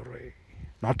that glory.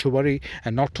 Not to worry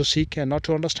and not to seek and not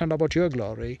to understand about your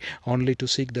glory, only to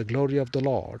seek the glory of the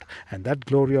Lord. And that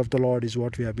glory of the Lord is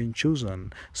what we have been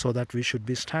chosen, so that we should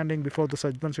be standing before the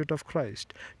judgment seat of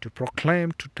Christ, to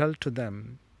proclaim, to tell to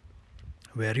them,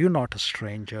 were you not a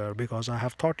stranger, because I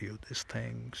have taught you these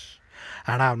things?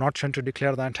 And I have not sent to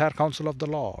declare the entire counsel of the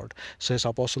Lord, says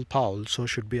Apostle Paul. So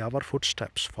should be our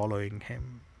footsteps following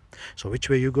him. So which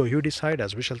way you go, you decide,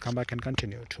 as we shall come back and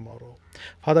continue tomorrow.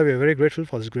 Father, we are very grateful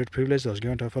for this great privilege that was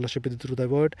given to our fellowship with you through thy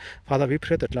word. Father, we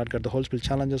pray that Lord God, the Holy Spirit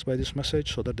challenge us by this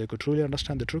message, so that they could truly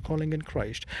understand the true calling in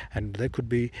Christ, and they could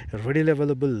be readily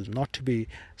available, not to be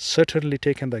certainly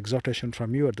taken the exhortation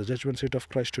from you at the judgment seat of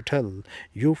Christ, to tell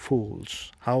you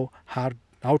fools how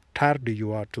tardy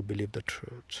you are to believe the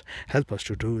truths. Help us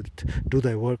to do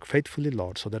thy work faithfully,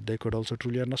 Lord, so that they could also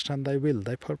truly understand thy will,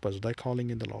 thy purpose, thy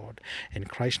calling in the Lord. In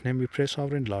Christ's name we pray,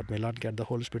 sovereign Lord. May Lord get the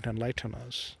Holy Spirit enlighten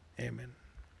us. Amen.